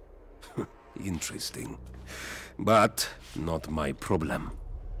after? Interesting. But not my problem.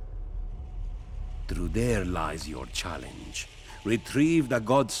 Through there lies your challenge. Retrieve the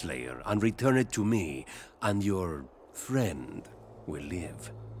Godslayer and return it to me, and your friend will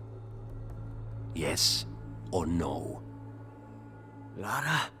live. Yes or no?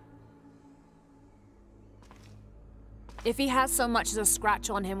 Lara? If he has so much as a scratch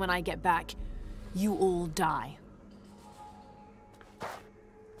on him when I get back, you all die.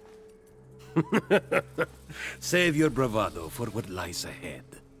 Save your bravado for what lies ahead.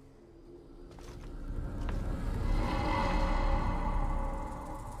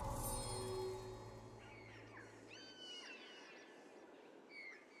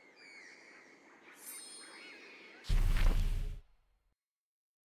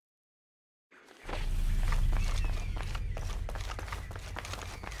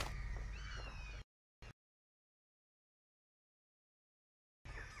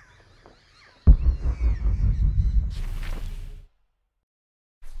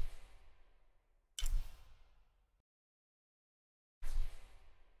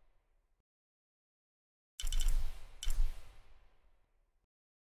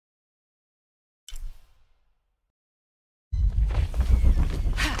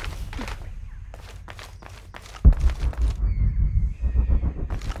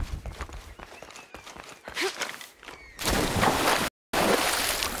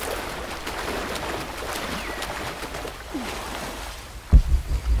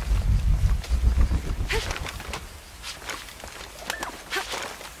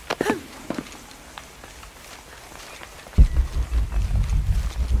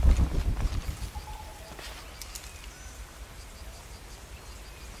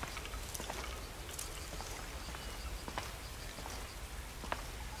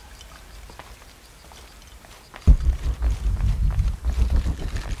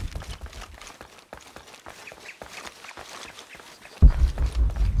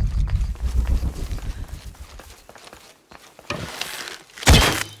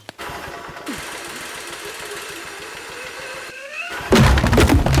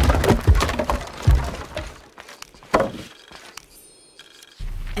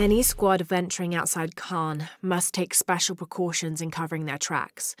 Any squad venturing outside Khan must take special precautions in covering their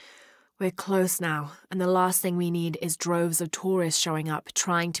tracks. We're close now, and the last thing we need is droves of tourists showing up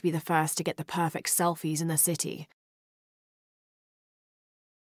trying to be the first to get the perfect selfies in the city.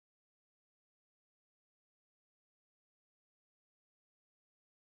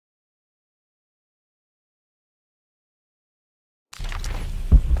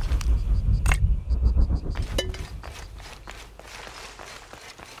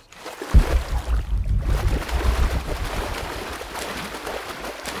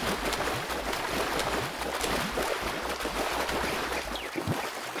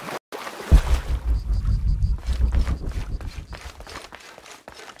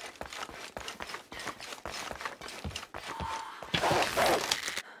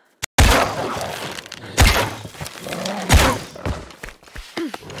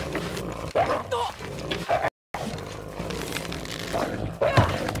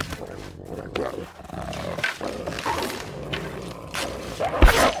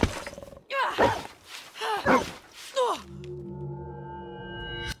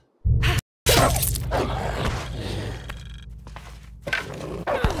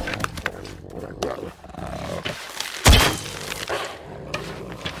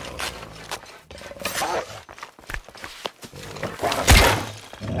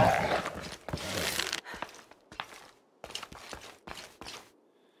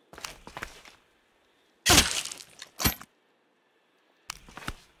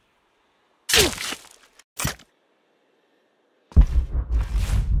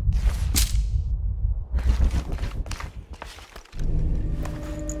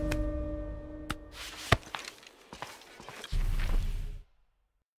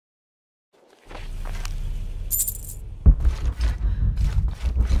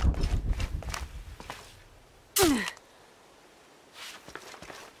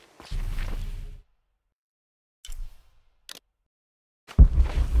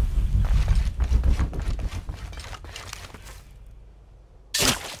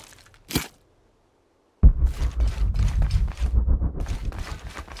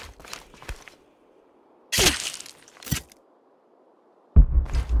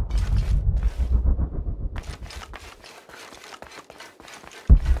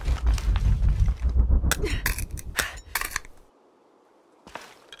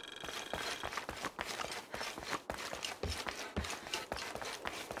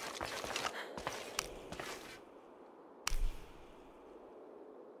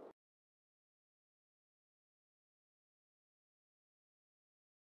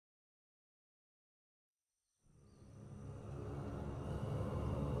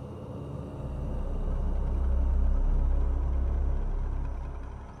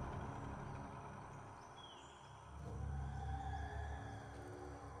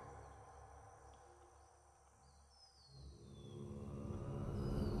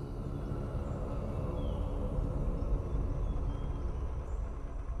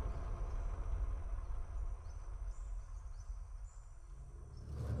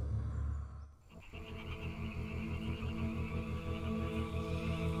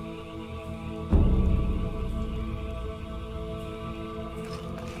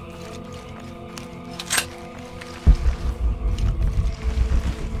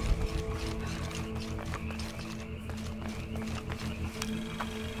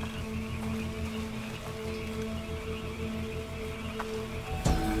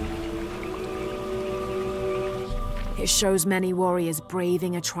 It shows many warriors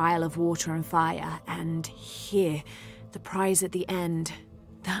braving a trial of water and fire, and here, the prize at the end,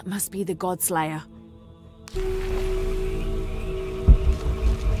 that must be the Godslayer.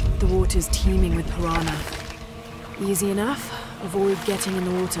 The water's teeming with piranha. Easy enough, avoid getting in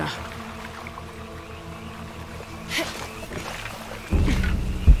the water.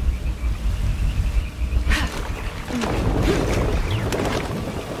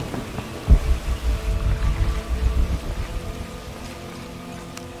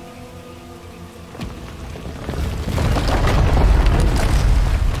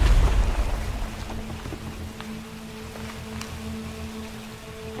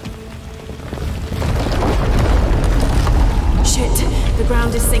 The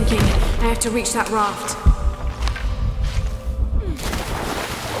ground is sinking. I have to reach that raft.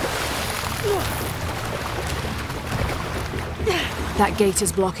 That gate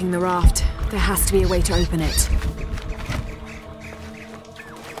is blocking the raft. There has to be a way to open it.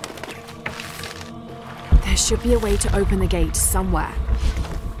 There should be a way to open the gate somewhere.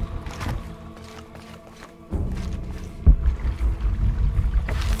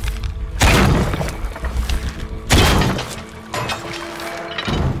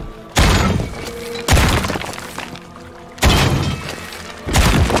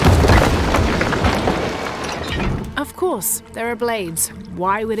 course, there are blades.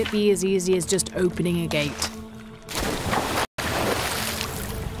 Why would it be as easy as just opening a gate?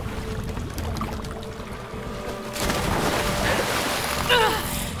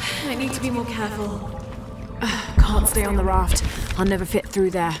 I need to be more careful. Can't stay on the raft. I'll never fit through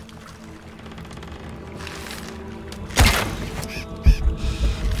there.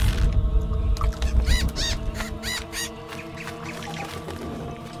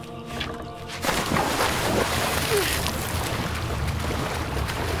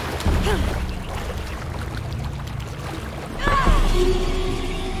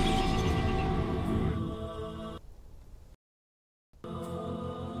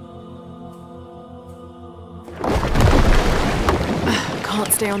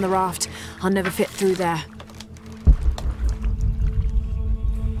 Can't stay on the raft. I'll never fit through there.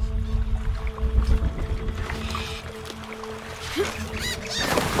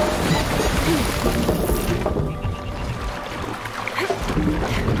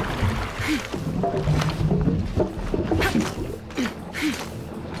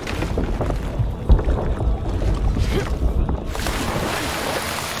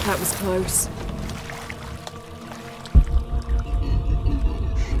 That was close.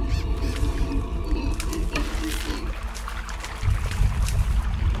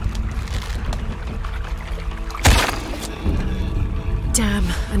 Damn,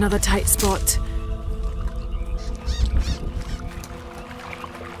 another tight spot.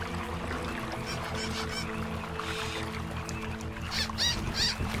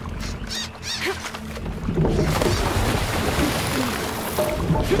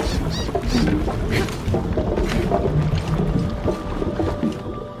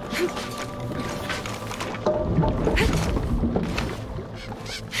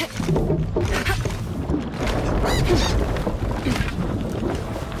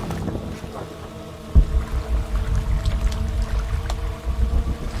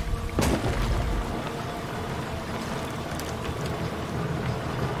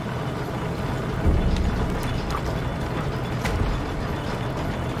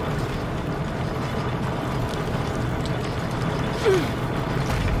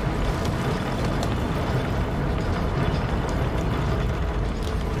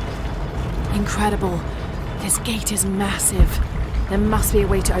 Incredible. This gate is massive. There must be a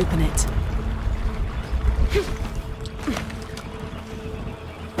way to open it.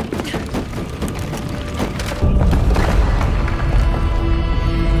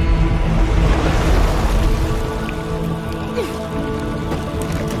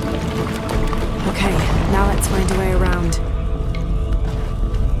 Okay, now let's find a way around.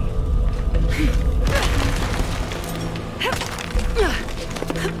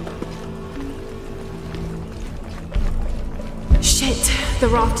 Shit, the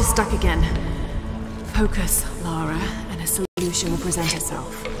raft is stuck again. Focus, Lara, and a solution will present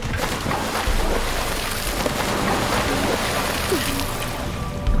itself.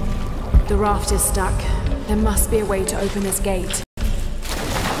 The raft is stuck. There must be a way to open this gate.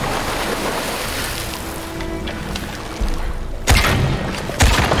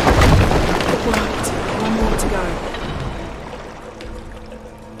 Right, one more to go.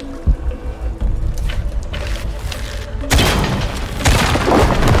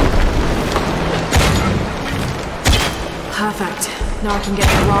 Perfect. Now I can get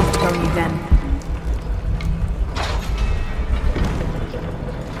the raft going again.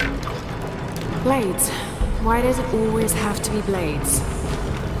 Blades. Why does it always have to be blades?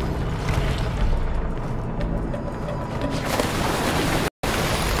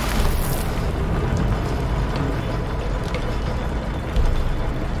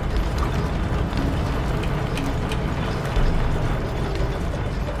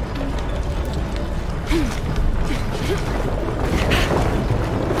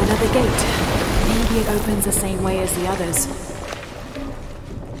 Another gate. Maybe it opens the same way as the others.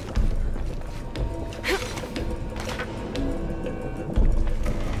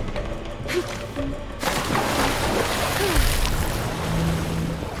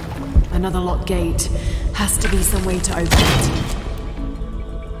 Another locked gate. Has to be some way to open it.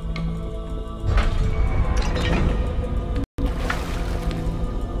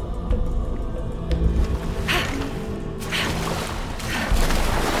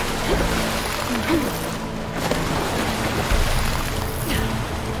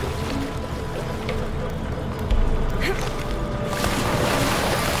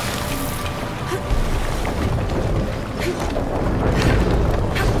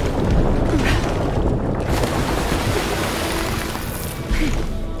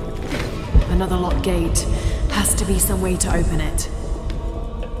 Another locked gate. Has to be some way to open it.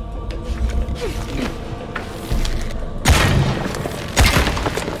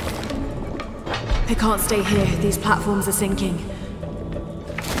 They can't stay here. These platforms are sinking.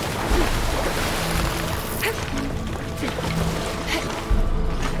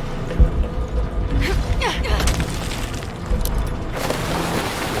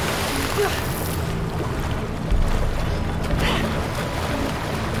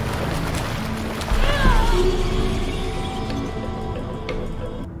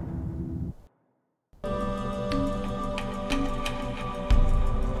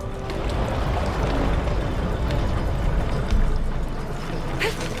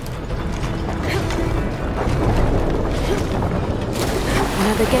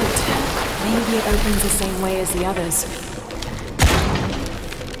 Another gate. Maybe it opens the same way as the others.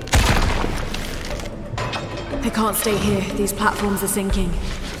 They can't stay here. These platforms are sinking.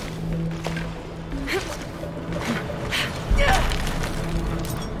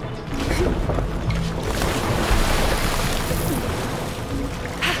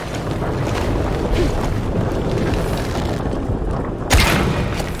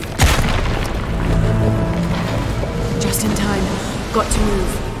 Just in time. Got to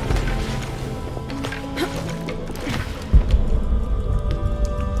move.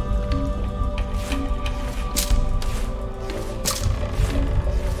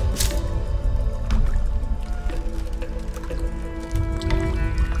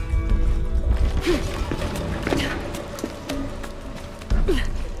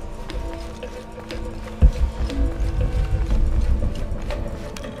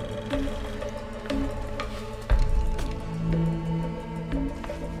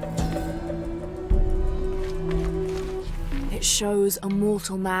 It shows a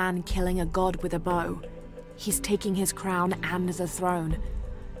mortal man killing a god with a bow. He's taking his crown and the throne.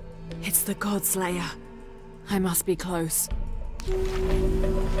 It's the Godslayer. I must be close.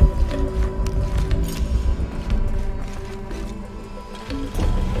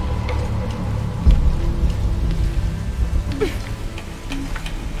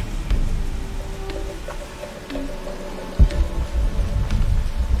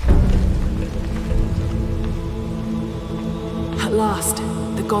 At last,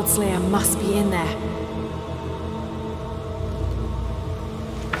 the Godslayer must be in there.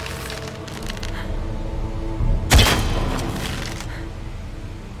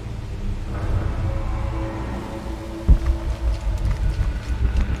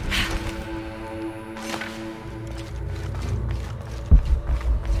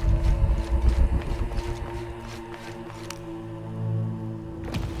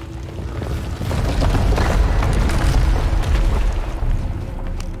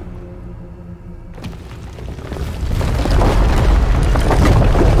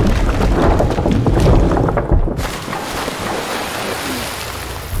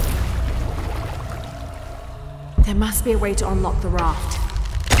 There must be a way to unlock the raft.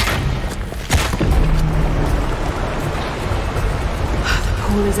 The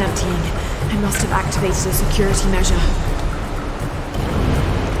pool is emptying. I must have activated a security measure.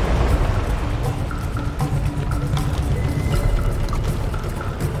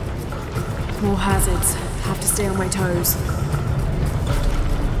 More hazards. Have to stay on my toes.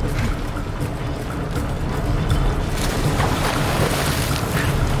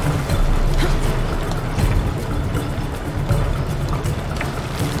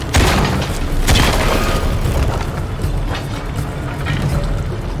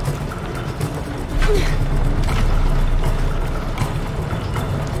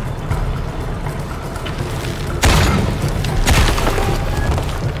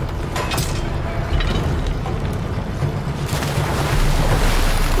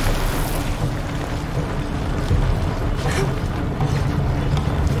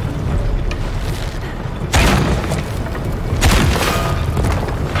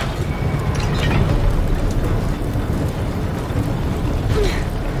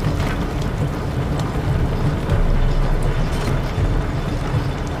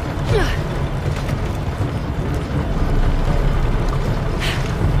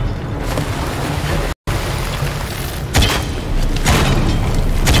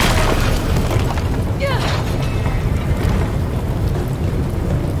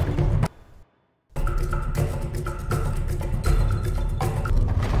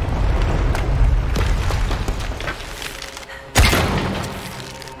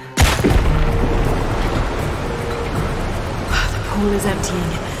 The pool is emptying.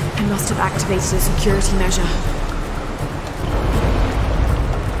 I must have activated a security measure.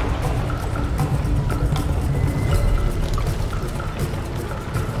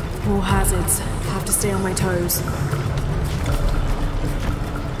 More hazards. Have to stay on my toes.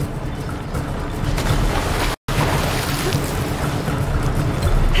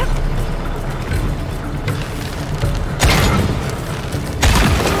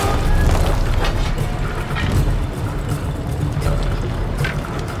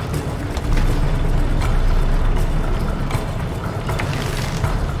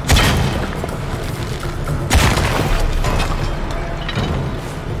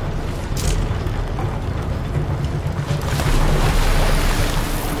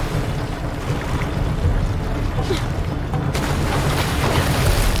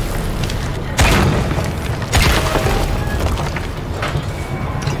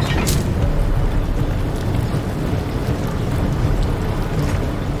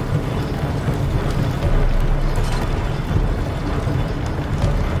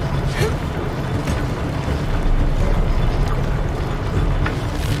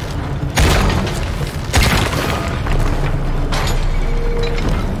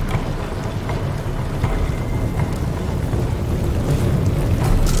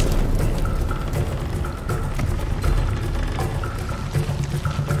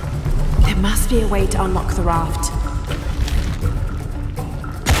 be a way to unlock the raft.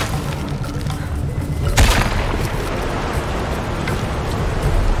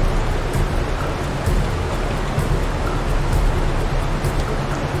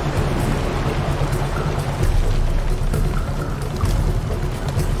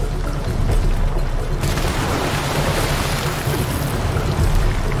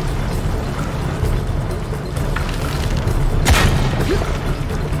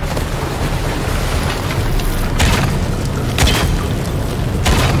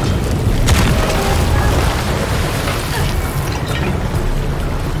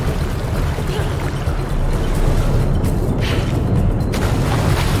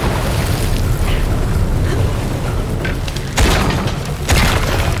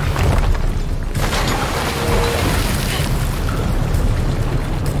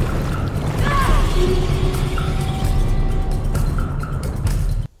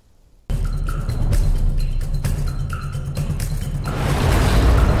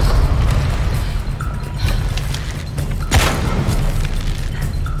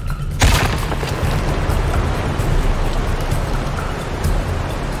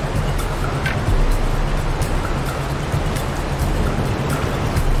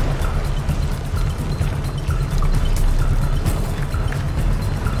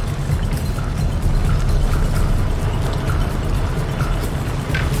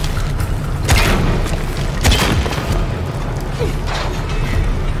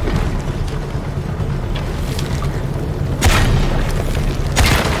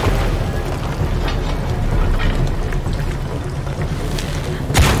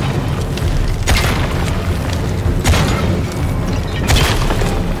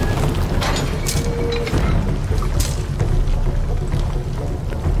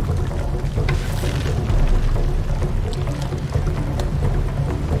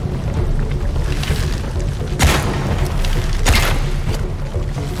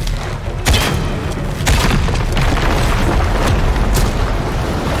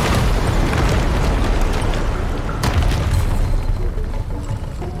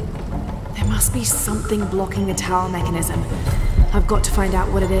 Something blocking the tower mechanism. I've got to find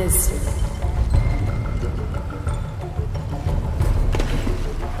out what it is.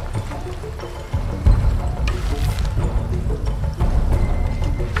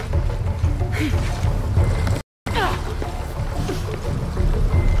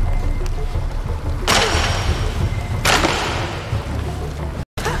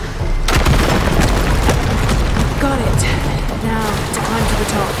 Got it. Now, to climb to the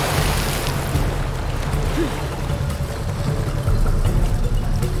top.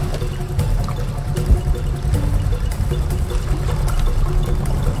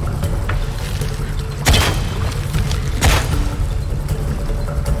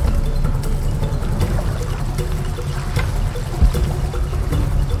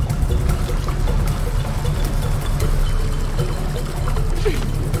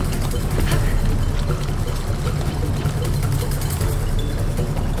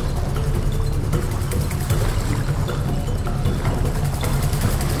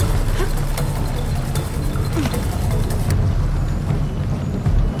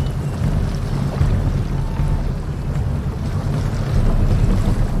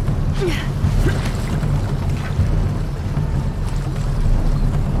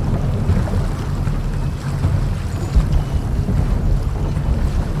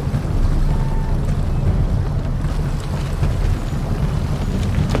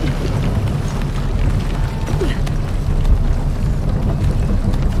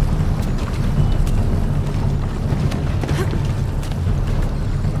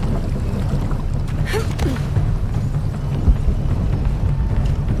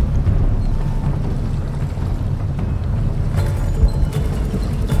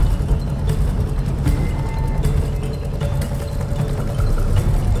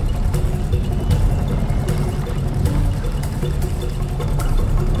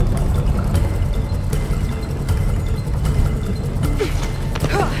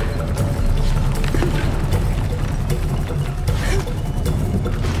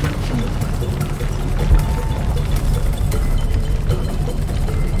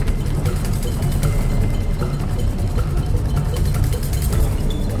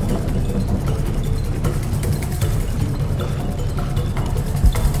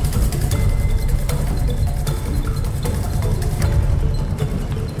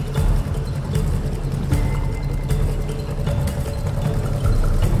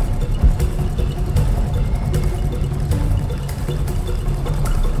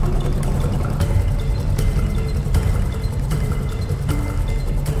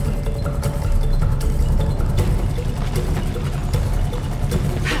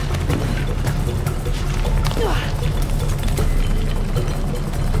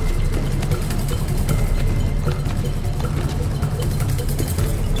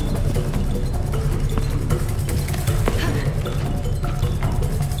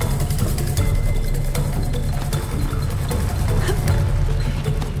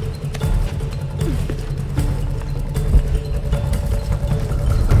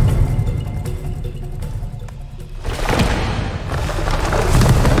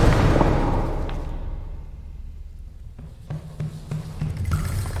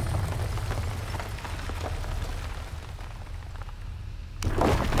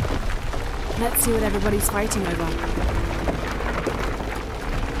 Let's see what everybody's fighting over.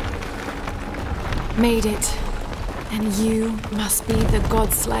 Made it. And you must be the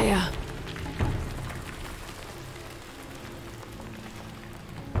Godslayer.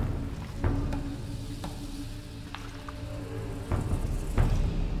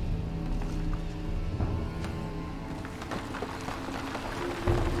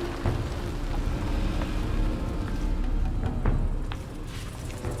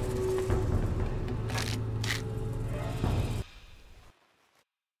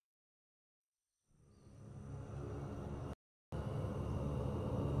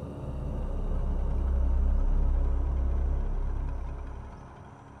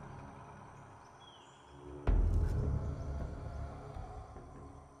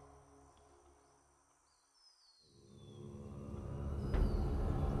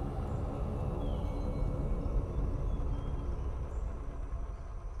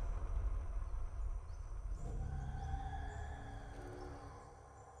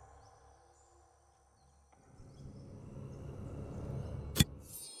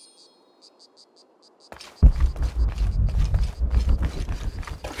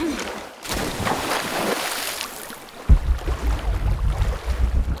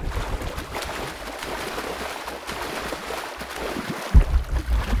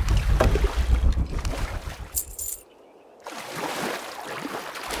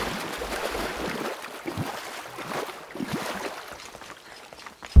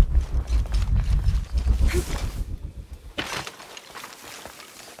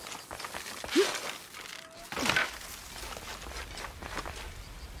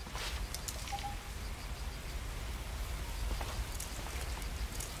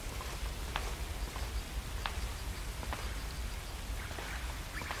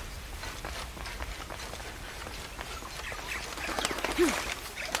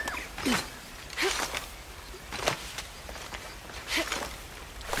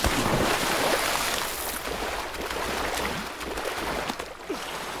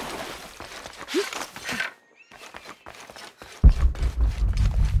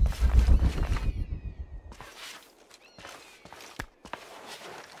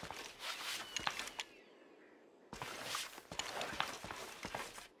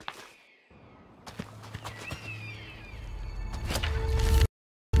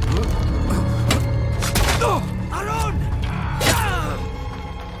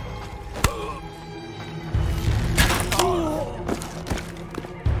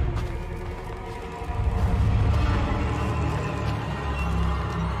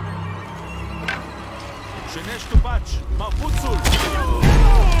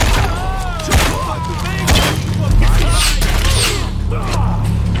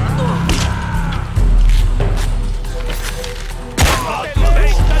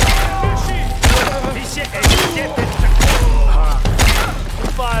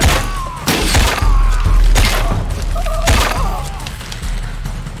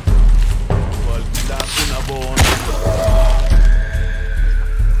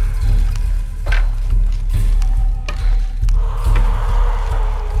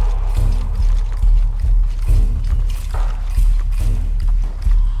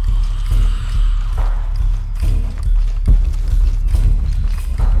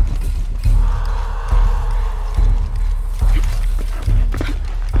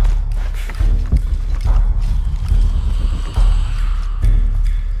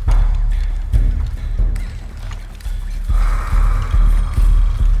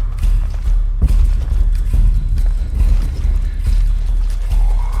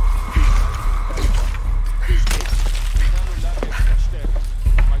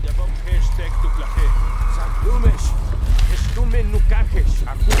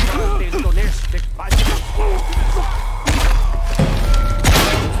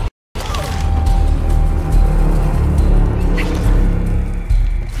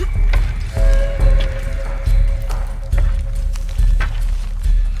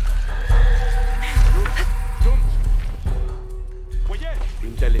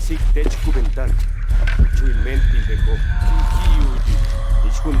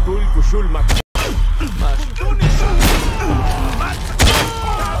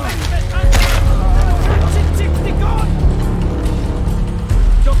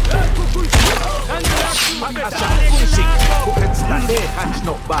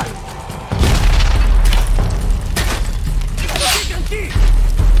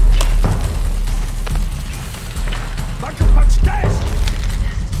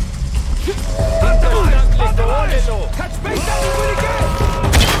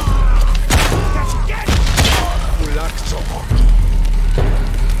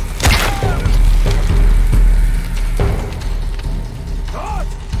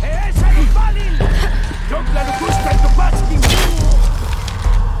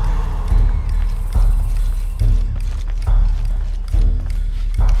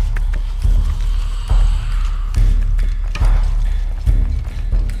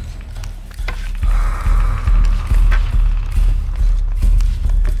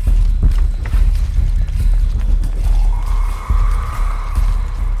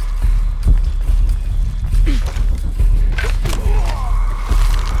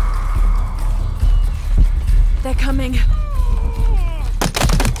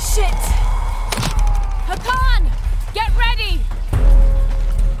 Shit! Hakan! Get ready!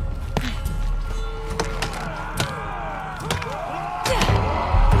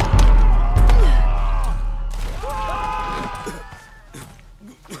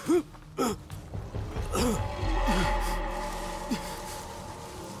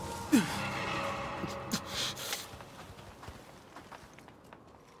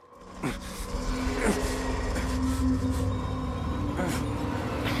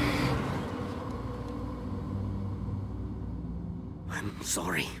 I'm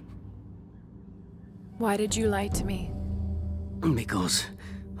sorry. Why did you lie to me? Because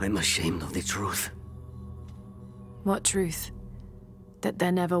I'm ashamed of the truth. What truth? That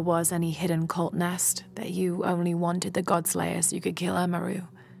there never was any hidden cult nest? That you only wanted the Godslayer so you could kill Amaru?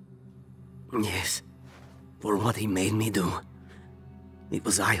 Yes. For what he made me do. It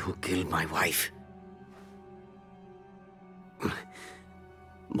was I who killed my wife.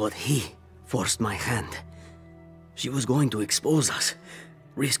 But he forced my hand. She was going to expose us,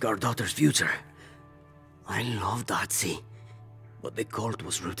 risk our daughter's future. I loved Otzi, but the cult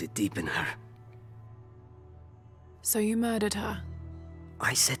was rooted deep in her. So you murdered her?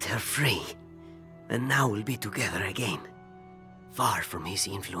 I set her free, and now we'll be together again, far from his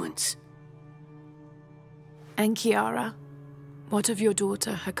influence. And Kiara? What of your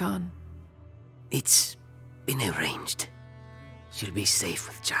daughter, Hakan? It's been arranged. She'll be safe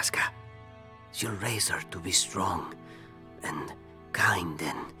with Jaska. She'll raise her to be strong, and kind,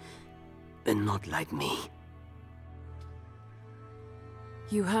 and not like me.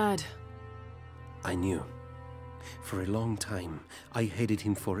 You heard. I knew. For a long time, I hated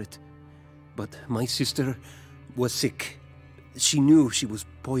him for it. But my sister was sick. She knew she was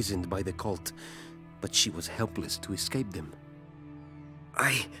poisoned by the cult, but she was helpless to escape them.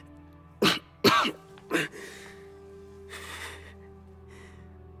 I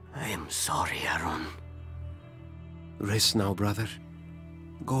am sorry, Aaron. Rest now, brother.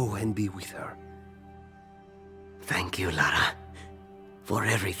 Go and be with her. Thank you, Lara, for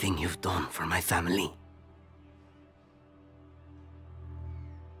everything you've done for my family.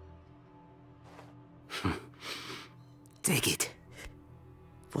 Take it,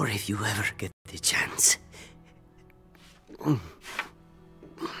 for if you ever get the chance.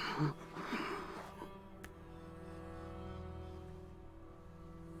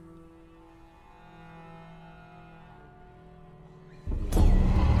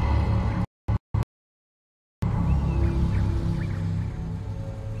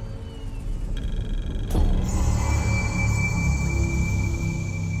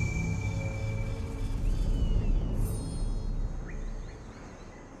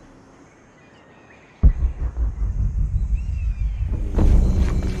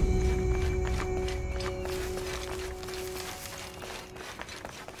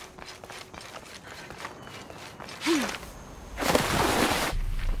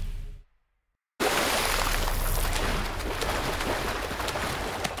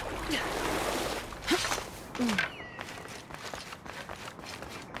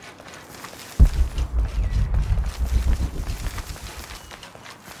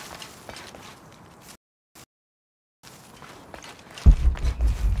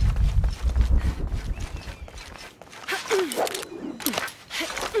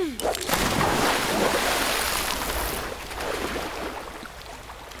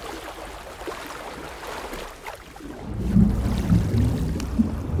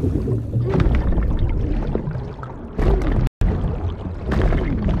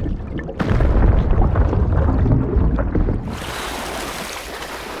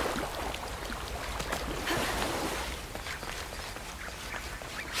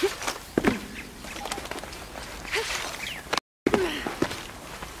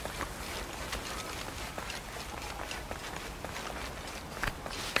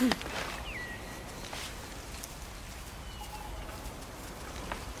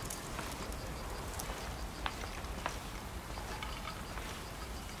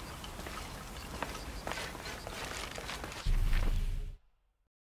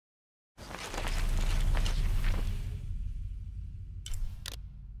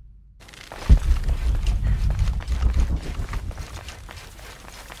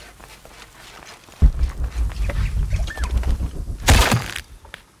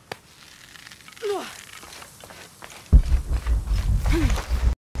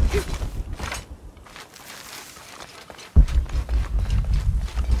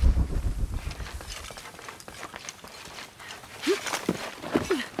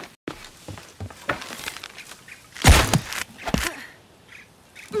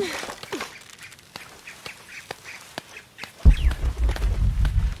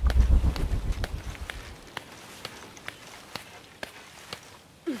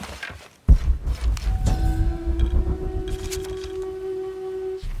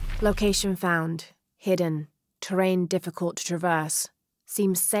 Location found. Hidden. Terrain difficult to traverse.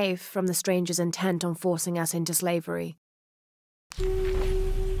 Seems safe from the stranger's intent on forcing us into slavery.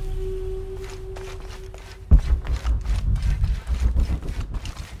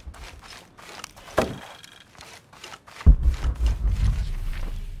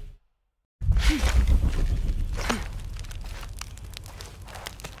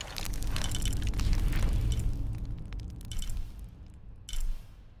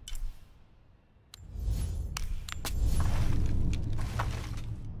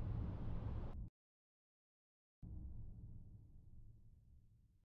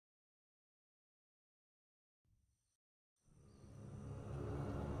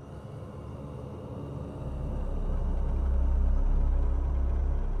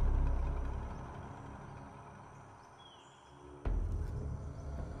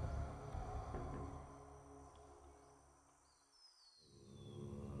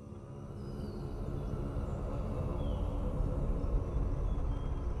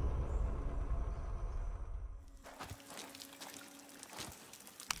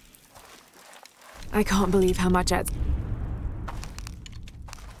 I can't believe how much it's...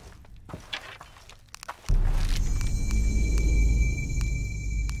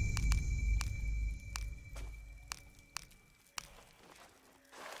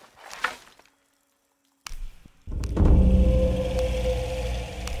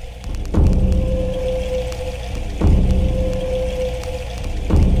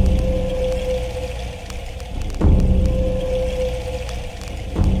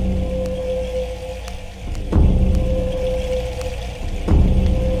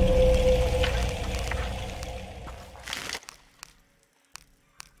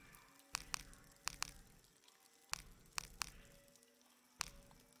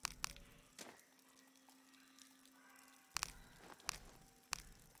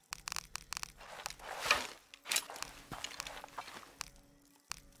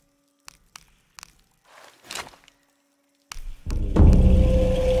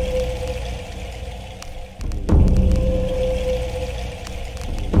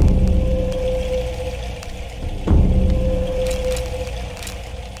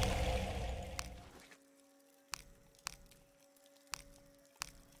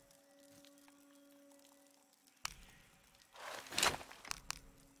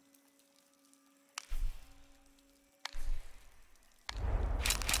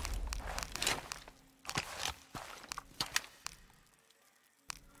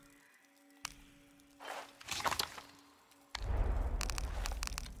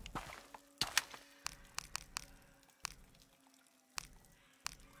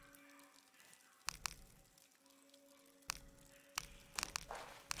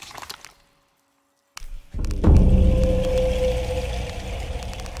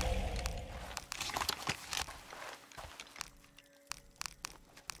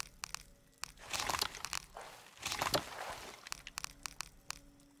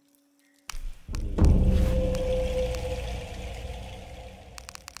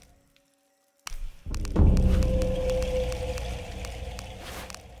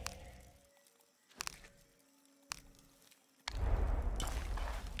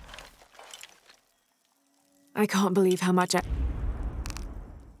 I can't believe how much